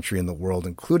any country in the world,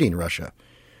 including Russia.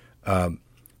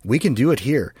 We can do it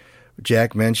here.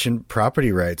 Jack mentioned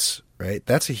property rights, right?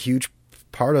 That's a huge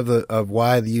part of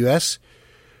why the U.S.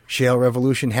 shale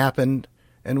revolution happened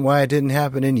and why it didn't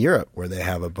happen in Europe, where they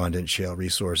have abundant shale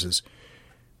resources.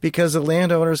 Because the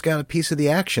landowners got a piece of the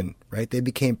action, right? They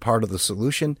became part of the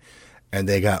solution, and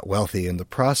they got wealthy in the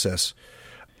process.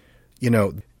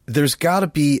 There's got to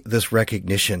be this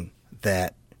recognition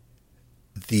that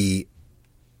the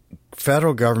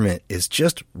federal government is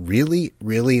just really,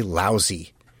 really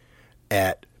lousy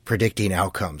at predicting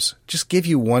outcomes. Just give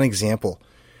you one example.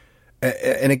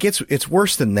 And it's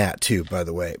worse than that too, by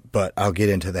the way, but I'll get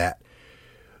into that.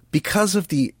 Because of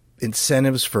the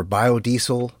incentives for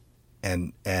biodiesel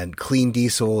and clean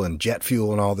diesel and jet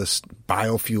fuel and all this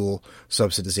biofuel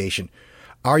subsidization,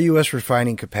 our U.S.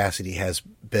 refining capacity has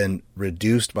been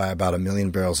reduced by about 1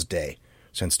 million barrels a day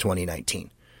since 2019.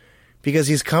 Because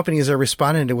these companies are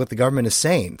responding to what the government is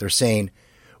saying. They're saying,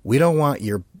 we don't want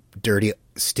your dirty,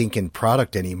 stinking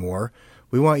product anymore.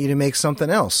 We want you to make something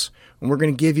else. And we're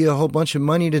going to give you a whole bunch of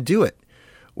money to do it.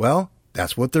 Well,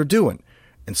 that's what they're doing.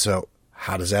 And so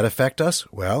how does that affect us?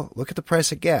 Well, look at the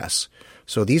price of gas.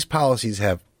 So these policies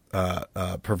have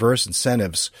perverse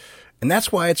incentives. And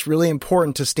that's why it's really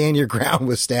important to stand your ground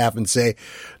with staff and say,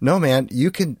 no, man,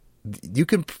 you can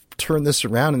turn this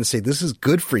around and say, this is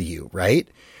good for you, right?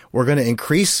 We're going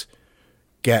to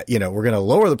we're going to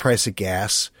lower the price of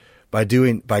gas by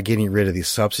getting rid of these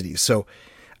subsidies. So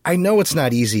I know it's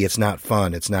not easy. It's not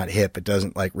fun. It's not hip. It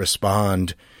doesn't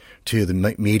respond to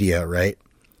the media, right?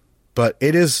 But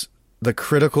it is the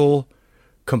critical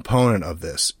component of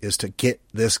this, is to get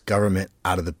this government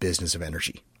out of the business of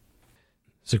energy.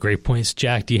 It's a great point.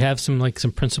 Jack, do you have some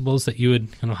principles that you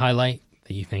would kind of highlight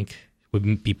that you think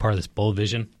would be part of this bold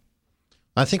vision?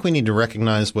 I think we need to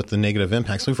recognize what the negative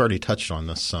impacts, we've already touched on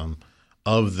this,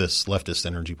 of this leftist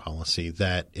energy policy,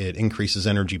 that it increases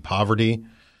energy poverty.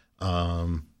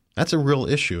 That's a real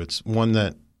issue. It's one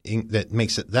that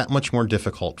makes it that much more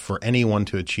difficult for anyone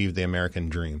to achieve the American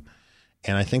dream.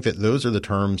 And I think that those are the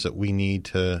terms that we need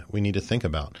to think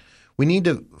about. We need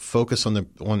to focus on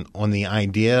the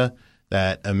idea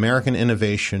that American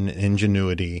innovation and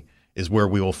ingenuity is where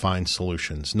we will find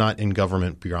solutions, not in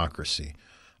government bureaucracy.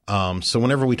 So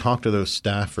whenever we talk to those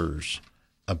staffers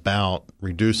about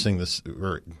reducing this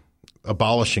or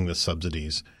abolishing the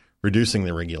subsidies, reducing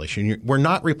the regulation, we're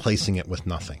not replacing it with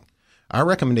nothing. Our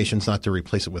recommendation is not to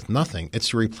replace it with nothing. It's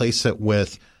to replace it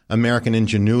with American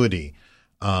ingenuity,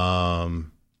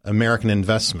 American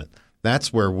investment.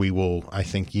 That's where we will, I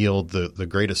think, yield the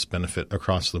greatest benefit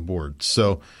across the board.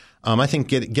 So I think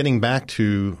getting back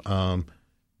to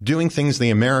doing things the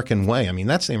American way. I mean,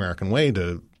 that's the American way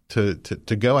to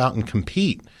go out and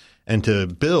compete and to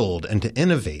build and to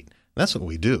innovate. That's what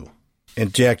we do.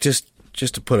 And Jack, just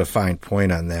to put a fine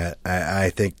point on that, I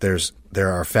think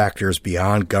there are factors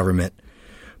beyond government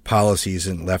policies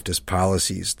and leftist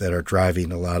policies that are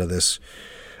driving a lot of this,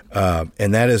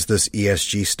 and that is this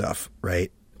ESG stuff,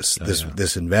 right?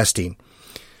 this investing.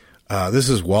 This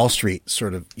is Wall Street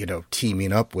sort of,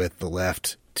 teaming up with the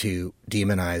left to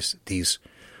demonize these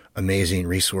amazing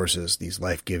resources, these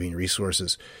life-giving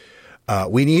resources.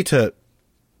 We need to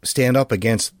stand up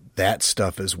against that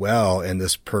stuff as well, and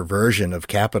this perversion of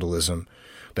capitalism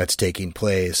that's taking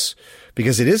place,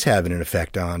 because it is having an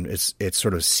effect on it's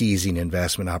sort of seizing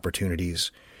investment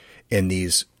opportunities in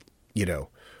these,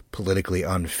 politically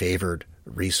unfavored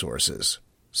resources.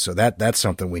 So that's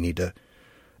something we need to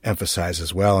emphasize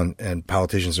as well, and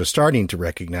politicians are starting to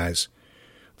recognize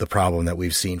the problem that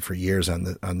we've seen for years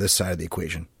on this side of the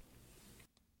equation.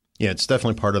 Yeah, it's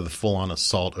definitely part of the full-on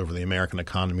assault over the American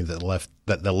economy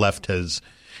that the left has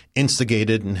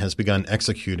instigated and has begun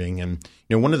executing. And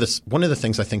one of the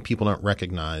things I think people don't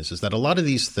recognize is that a lot of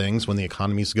these things, when the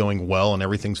economy is going well and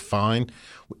everything's fine,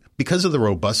 because of the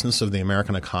robustness of the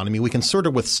American economy, we can sort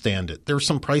of withstand it. There are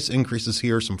some price increases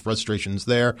here, some frustrations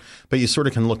there, but you sort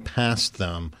of can look past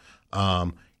them.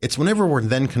 It's whenever we're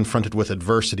then confronted with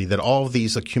adversity that all of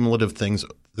these accumulative things,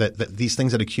 that these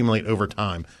things that accumulate over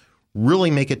time,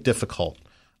 really make it difficult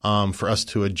for us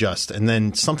to adjust. And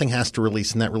then something has to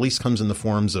release, and that release comes in the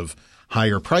forms of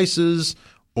higher prices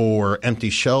or empty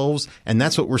shelves. And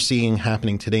that's what we're seeing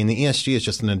happening today. And the ESG is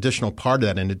just an additional part of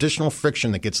that, an additional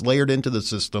friction that gets layered into the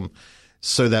system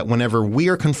so that whenever we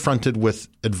are confronted with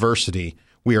adversity,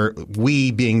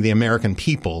 we being the American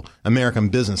people, American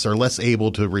business, are less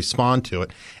able to respond to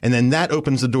it. And then that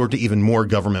opens the door to even more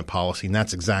government policy. And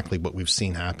that's exactly what we've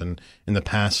seen happen in the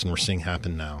past and we're seeing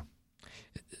happen now.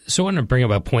 So I want to bring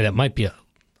up a point that might be a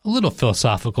little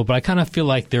philosophical, but I kind of feel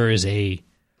like there is a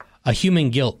human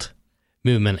guilt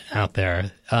movement out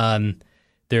there.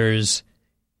 There's,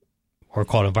 or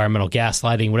called environmental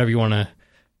gaslighting, whatever you want to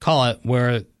call it,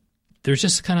 where there's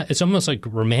just kind of, it's almost like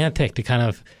romantic to kind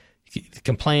of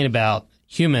complain about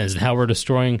humans and how we're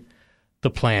destroying the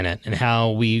planet and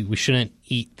how we shouldn't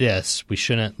eat this, we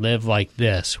shouldn't live like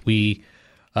this, we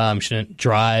shouldn't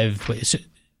drive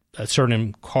a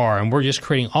certain car, and we're just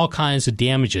creating all kinds of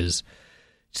damages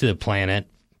to the planet.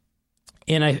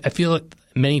 And I feel like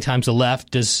many times the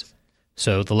left does,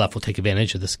 so the left will take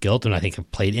advantage of this guilt, and I think have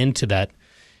played into that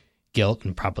guilt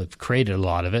and probably created a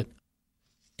lot of it.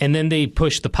 And then they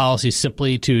push the policies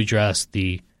simply to address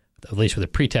at least with the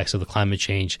pretext of the climate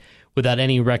change, without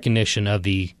any recognition of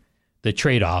the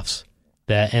trade-offs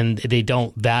and they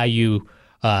don't value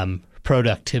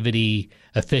productivity,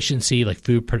 efficiency, like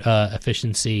food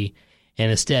efficiency. And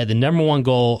instead, the number one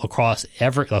goal across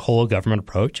the whole government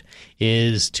approach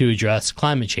is to address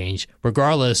climate change,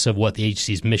 regardless of what the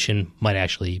agency's mission might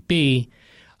actually be.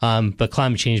 But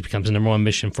climate change becomes the number one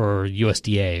mission for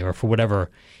USDA or for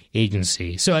whatever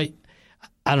agency. So I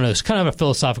don't know. It's kind of a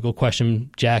philosophical question,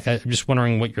 Jack. I'm just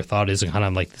wondering what your thought is on kind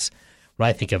of like this, what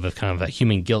I think of as kind of a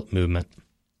human guilt movement.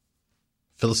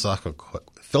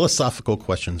 Philosophical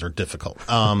questions are difficult.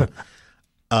 I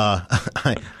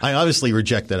obviously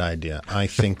reject that idea. I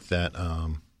think that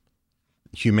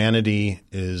humanity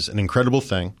is an incredible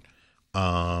thing.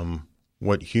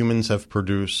 What humans have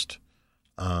produced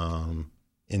in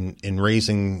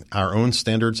raising our own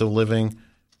standards of living,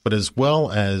 but as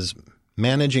well as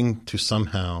managing to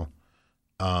somehow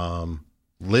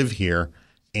live here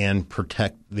and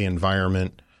protect the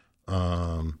environment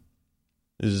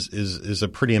is a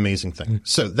pretty amazing thing.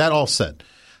 So that all said,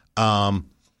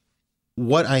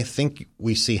 what I think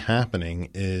we see happening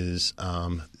is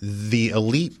the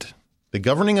elite, the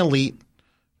governing elite,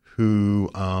 who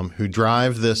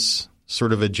drive this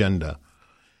sort of agenda.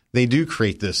 They do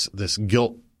create this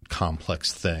guilt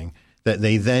complex thing that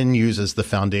they then use as the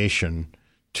foundation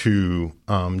to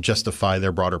justify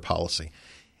their broader policy.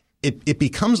 It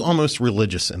becomes almost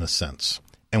religious in a sense.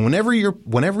 And whenever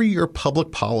your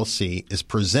public policy is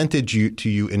presented to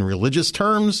you in religious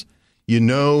terms, you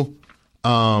know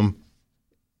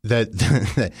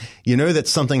that you know that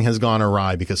something has gone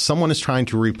awry because someone is trying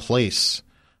to replace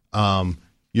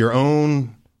your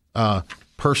own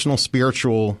personal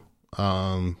spiritual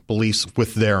beliefs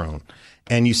with their own.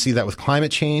 And you see that with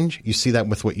climate change. You see that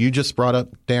with what you just brought up,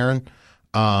 Darren.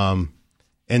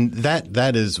 And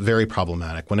that is very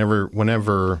problematic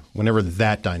whenever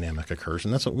that dynamic occurs,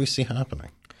 and that's what we see happening.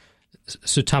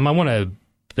 So, Tom, I want to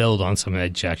build on something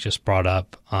that Jack just brought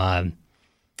up.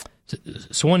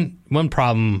 So one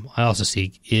problem I also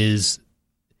see is,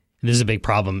 and this is a big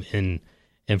problem in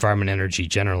environment and energy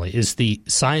generally, is the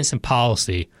science and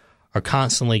policy are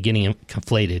constantly getting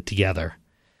conflated together.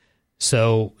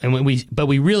 So, but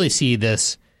we really see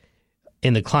this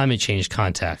in the climate change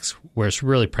context, where it's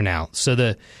really pronounced. So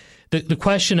the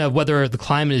question of whether the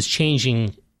climate is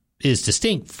changing is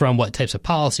distinct from what types of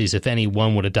policies, if any,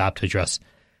 one would adopt to address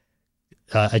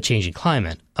a changing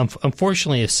climate.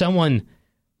 Unfortunately, if someone,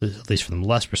 at least from the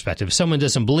left's perspective, if someone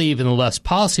doesn't believe in the left's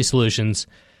policy solutions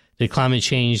to climate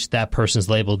change, that person's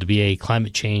labeled to be a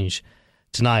climate change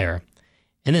denier.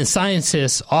 And then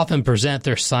scientists often present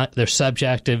their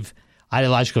subjective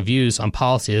ideological views on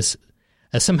policy as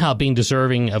somehow being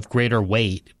deserving of greater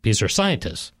weight because they're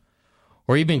scientists,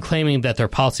 or even claiming that their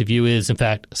policy view is, in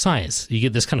fact, science. You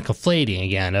get this kind of conflating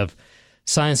again of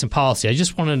science and policy. I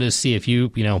just wanted to see if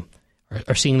you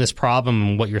are seeing this problem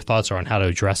and what your thoughts are on how to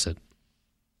address it.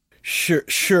 Sure.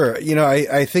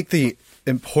 I think the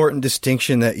important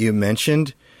distinction that you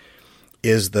mentioned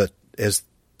is the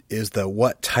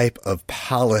what type of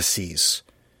policies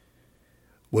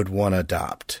would one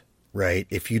adopt, right?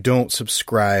 If you don't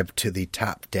subscribe to the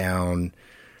top-down,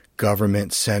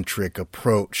 government-centric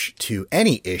approach to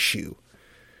any issue,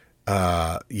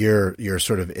 you're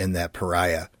sort of in that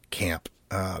pariah camp.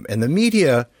 And the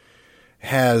media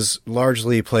has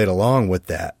largely played along with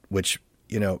that, which,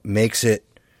 makes it,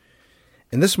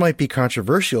 and this might be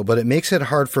controversial, but it makes it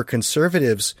hard for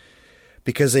conservatives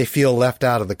because they feel left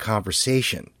out of the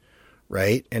conversation,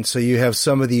 right? And so you have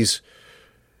some of these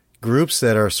groups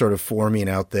that are sort of forming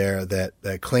out there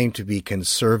that claim to be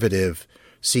conservative,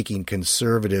 seeking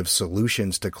conservative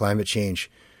solutions to climate change,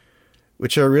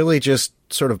 which are really just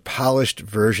sort of polished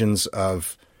versions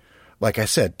of, like I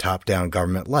said, top-down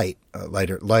government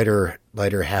lighter,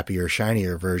 happier,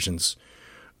 shinier versions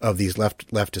of these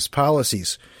leftist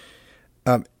policies.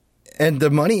 And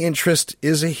the money interest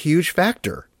is a huge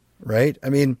factor, right? I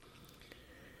mean,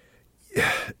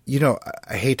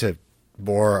 I hate to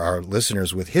bore our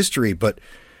listeners with history, but,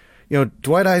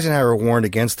 Dwight Eisenhower warned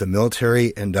against the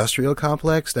military-industrial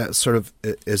complex. That sort of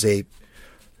is a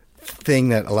thing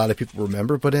that a lot of people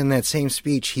remember. But in that same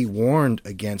speech, he warned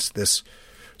against this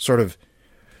sort of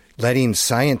letting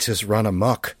scientists run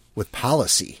amok with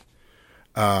policy.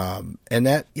 And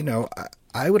that,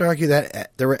 I would argue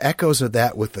that there were echoes of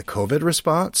that with the COVID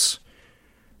response,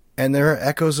 and there are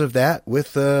echoes of that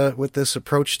with this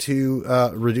approach to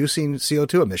reducing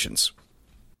CO2 emissions.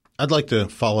 I'd like to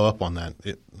follow up on that.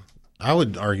 I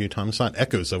would argue, Tom, it's not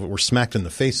echoes of it. We're smacked in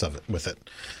the face of it with it.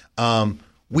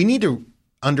 We need to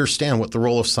understand what the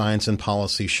role of science and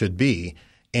policy should be,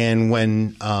 and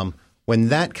when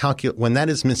that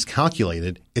is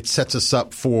miscalculated, it sets us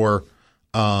up for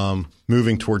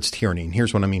moving towards tyranny. And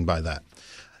here's what I mean by that.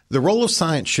 The role of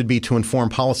science should be to inform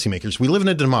policymakers. We live in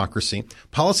a democracy.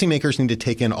 Policymakers need to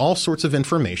take in all sorts of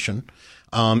information,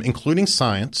 including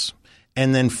science,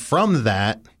 and then from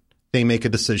that, they make a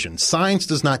decision. Science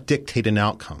does not dictate an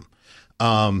outcome.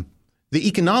 The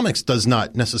economics does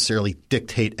not necessarily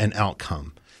dictate an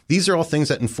outcome. These are all things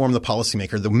that inform the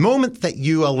policymaker. The moment that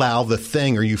you allow the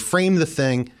thing or you frame the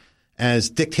thing as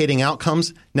dictating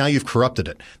outcomes, now you've corrupted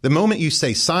it. The moment you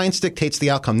say science dictates the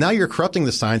outcome, now you're corrupting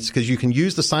the science because you can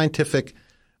use the scientific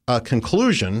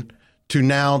conclusion to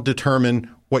now determine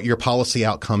what your policy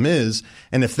outcome is.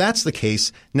 And if that's the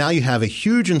case, now you have a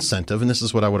huge incentive, and this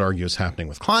is what I would argue is happening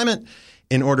with climate,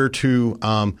 in order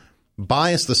to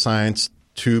bias the science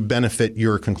to benefit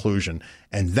your conclusion.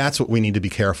 And that's what we need to be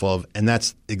careful of. And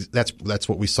that's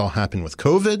what we saw happen with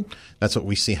COVID. That's what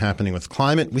we see happening with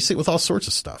climate. We see it with all sorts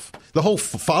of stuff. The whole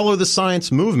follow the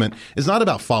science movement is not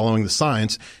about following the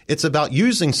science. It's about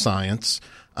using science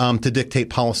to dictate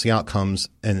policy outcomes.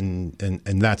 And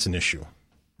that's an issue.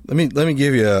 Let me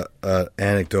give you a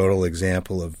anecdotal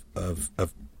example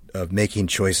of making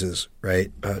choices, right?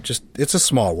 It's a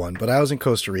small one, but I was in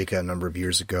Costa Rica a number of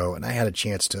years ago, and I had a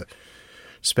chance to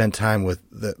spend time with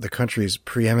the country's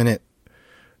preeminent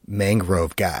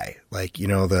mangrove guy, like,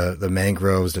 the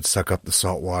mangroves that suck up the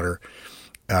salt water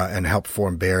and help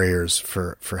form barriers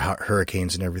for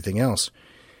hurricanes and everything else.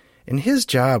 And his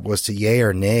job was to yay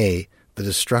or nay the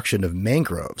destruction of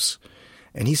mangroves.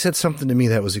 And he said something to me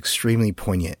that was extremely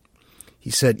poignant.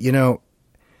 He said,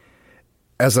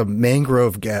 as a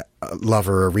mangrove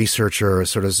lover, a researcher,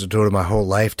 sort of devoted my whole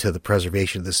life to the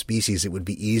preservation of the species, it would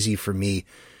be easy for me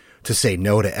to say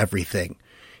no to everything,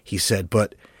 he said,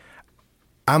 but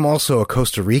I'm also a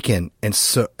Costa Rican, and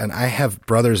I have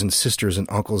brothers and sisters and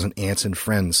uncles and aunts and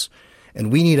friends,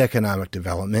 and we need economic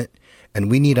development,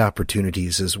 and we need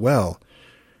opportunities as well.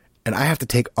 And I have to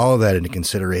take all of that into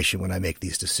consideration when I make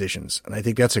these decisions. And I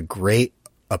think that's a great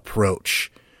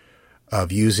approach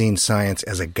of using science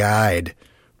as a guide,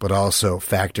 but also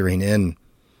factoring in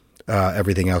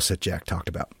everything else that Jack talked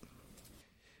about.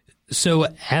 So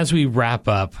as we wrap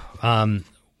up,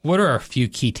 what are a few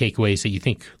key takeaways that you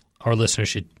think our listeners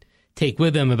should take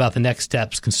with them about the next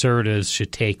steps conservatives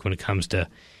should take when it comes to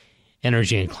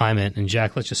energy and climate? And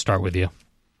Jack, let's just start with you.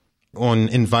 On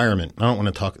environment, I don't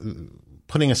want to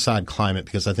putting aside climate,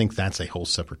 because I think that's a whole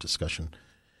separate discussion.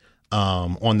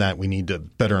 On that, we need to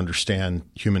better understand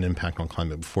human impact on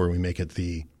climate before we make it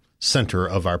the center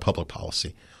of our public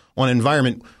policy. On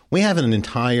environment, we have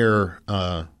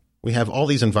we have all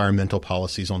these environmental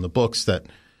policies on the books that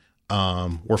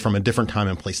were from a different time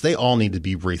and place. They all need to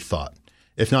be rethought,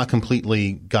 if not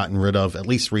completely gotten rid of, at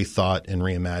least rethought and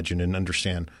reimagined, and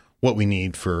understand what we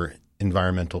need for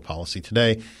environmental policy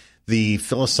today. The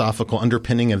philosophical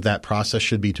underpinning of that process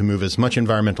should be to move as much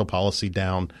environmental policy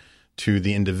down to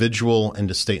the individual and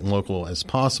to state and local as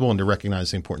possible, and to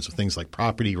recognize the importance of things like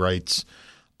property rights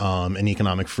and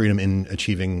economic freedom in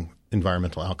achieving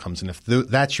environmental outcomes. And if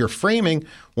that's your framing,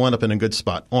 we'll end up in a good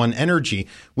spot. On energy,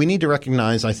 we need to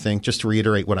recognize, I think, just to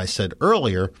reiterate what I said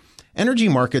earlier, energy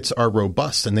markets are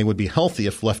robust and they would be healthy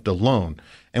if left alone.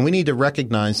 And we need to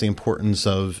recognize the importance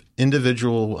of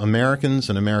individual Americans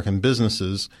and American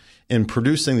businesses in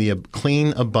producing the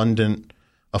clean, abundant,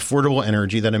 affordable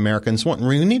energy that Americans want. And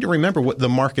we need to remember what the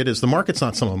market is. The market's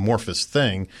not some amorphous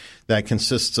thing that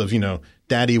consists of,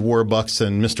 Daddy Warbucks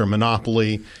and Mr.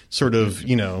 Monopoly sort of,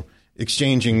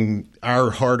 exchanging our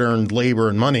hard-earned labor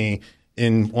and money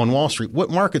on Wall Street. What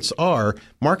markets are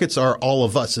all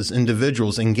of us as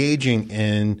individuals engaging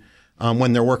in,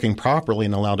 when they're working properly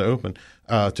and allowed to open,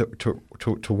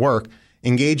 to work,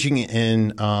 engaging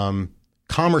in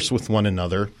commerce with one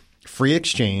another, free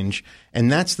exchange,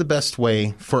 and that's the best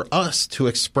way for us to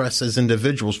express as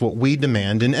individuals what we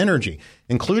demand in energy,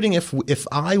 including if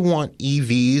I want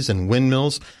EVs and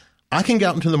windmills, I can get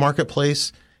out into the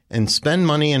marketplace and spend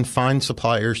money and find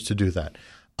suppliers to do that.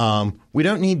 We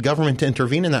don't need government to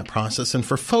intervene in that process. And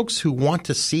for folks who want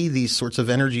to see these sorts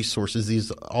of energy sources,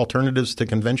 these alternatives to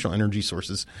conventional energy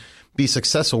sources, be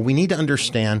successful, we need to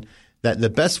understand that the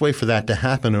best way for that to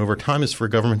happen over time is for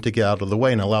government to get out of the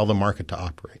way and allow the market to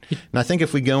operate. And I think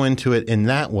if we go into it in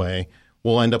that way,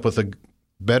 we'll end up with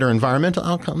better environmental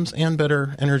outcomes and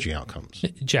better energy outcomes.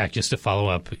 Jack, just to follow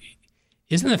up,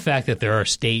 isn't the fact that there are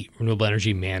state renewable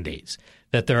energy mandates,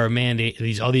 that there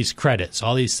are all these credits,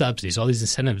 all these subsidies, all these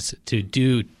incentives to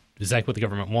do exactly what the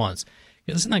government wants,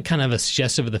 isn't that kind of a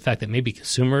suggestive of the fact that maybe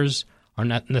consumers are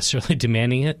not necessarily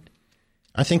demanding it?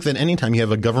 I think that anytime you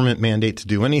have a government mandate to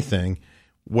do anything,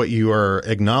 what you are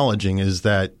acknowledging is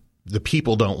that the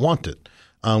people don't want it.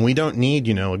 We don't need,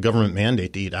 a government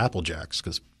mandate to eat Apple Jacks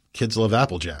because kids love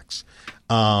Apple Jacks.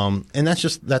 And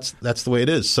that's the way it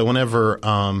is. So whenever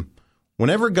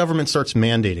government starts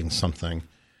mandating something,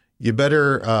 you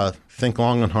better think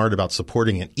long and hard about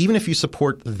supporting it. Even if you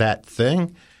support that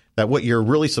thing, that what you're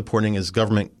really supporting is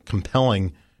government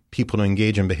compelling people to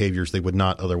engage in behaviors they would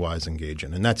not otherwise engage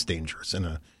in. And that's dangerous,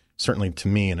 certainly to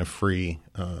me, in a free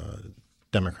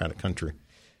democratic country.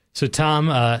 So, Tom,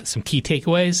 some key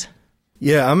takeaways?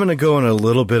 Yeah, I'm going to go in a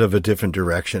little bit of a different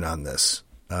direction on this.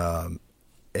 And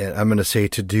I'm going to say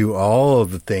to do all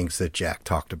of the things that Jack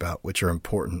talked about, which are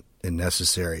important and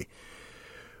necessary.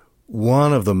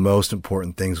 One of the most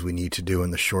important things we need to do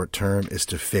in the short term is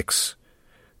to fix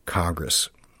Congress,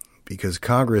 because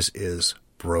Congress is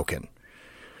broken.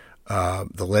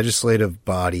 The legislative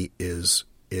body is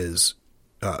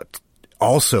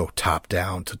also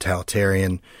top-down,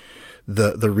 totalitarian.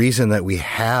 The reason that we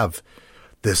have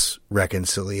this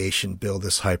reconciliation bill,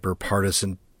 this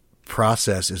hyper-partisan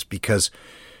process, is because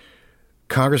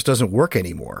Congress doesn't work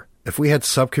anymore. If we had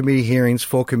subcommittee hearings,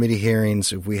 full committee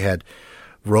hearings, if we had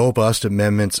robust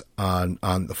amendments on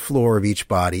the floor of each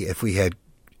body, if we had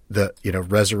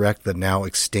resurrect the now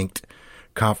extinct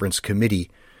conference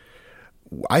committee,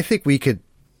 I think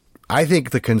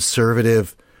the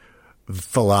conservative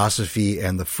philosophy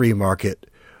and the free market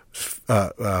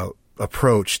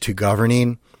approach to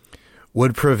governing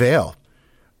would prevail.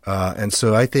 And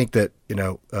so I think that,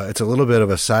 it's a little bit of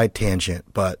a side tangent,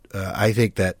 but I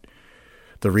think that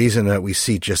the reason that we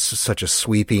see just such a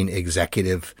sweeping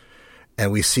executive and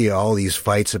we see all these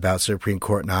fights about Supreme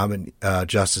Court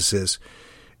justices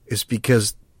is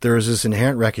because there is this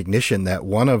inherent recognition that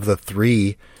one of the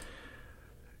three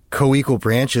co-equal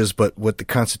branches, but what the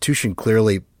Constitution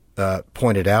clearly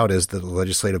pointed out is that the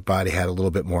legislative body had a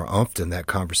little bit more oomph in that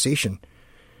conversation,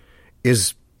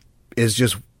 is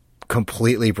just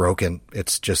completely broken.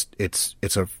 It's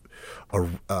a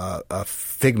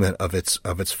figment of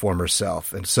its former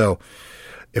self. And so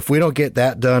if we don't get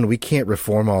that done, we can't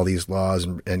reform all these laws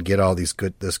and get all this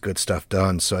good stuff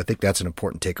done. So I think that's an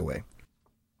important takeaway.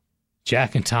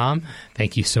 Jack and Tom,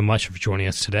 thank you so much for joining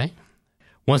us today.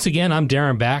 Once again, I'm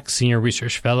Darren Back, Senior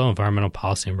Research Fellow, Environmental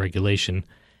Policy and Regulation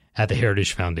at the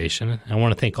Heritage Foundation. I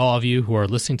want to thank all of you who are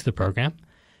listening to the program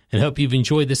and hope you've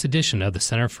enjoyed this edition of the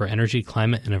Center for Energy,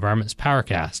 Climate, and Environment's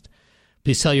PowerCast.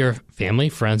 Please tell your family,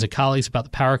 friends, and colleagues about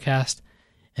the PowerCast,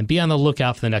 and be on the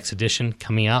lookout for the next edition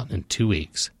coming out in 2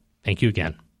 weeks. Thank you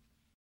again.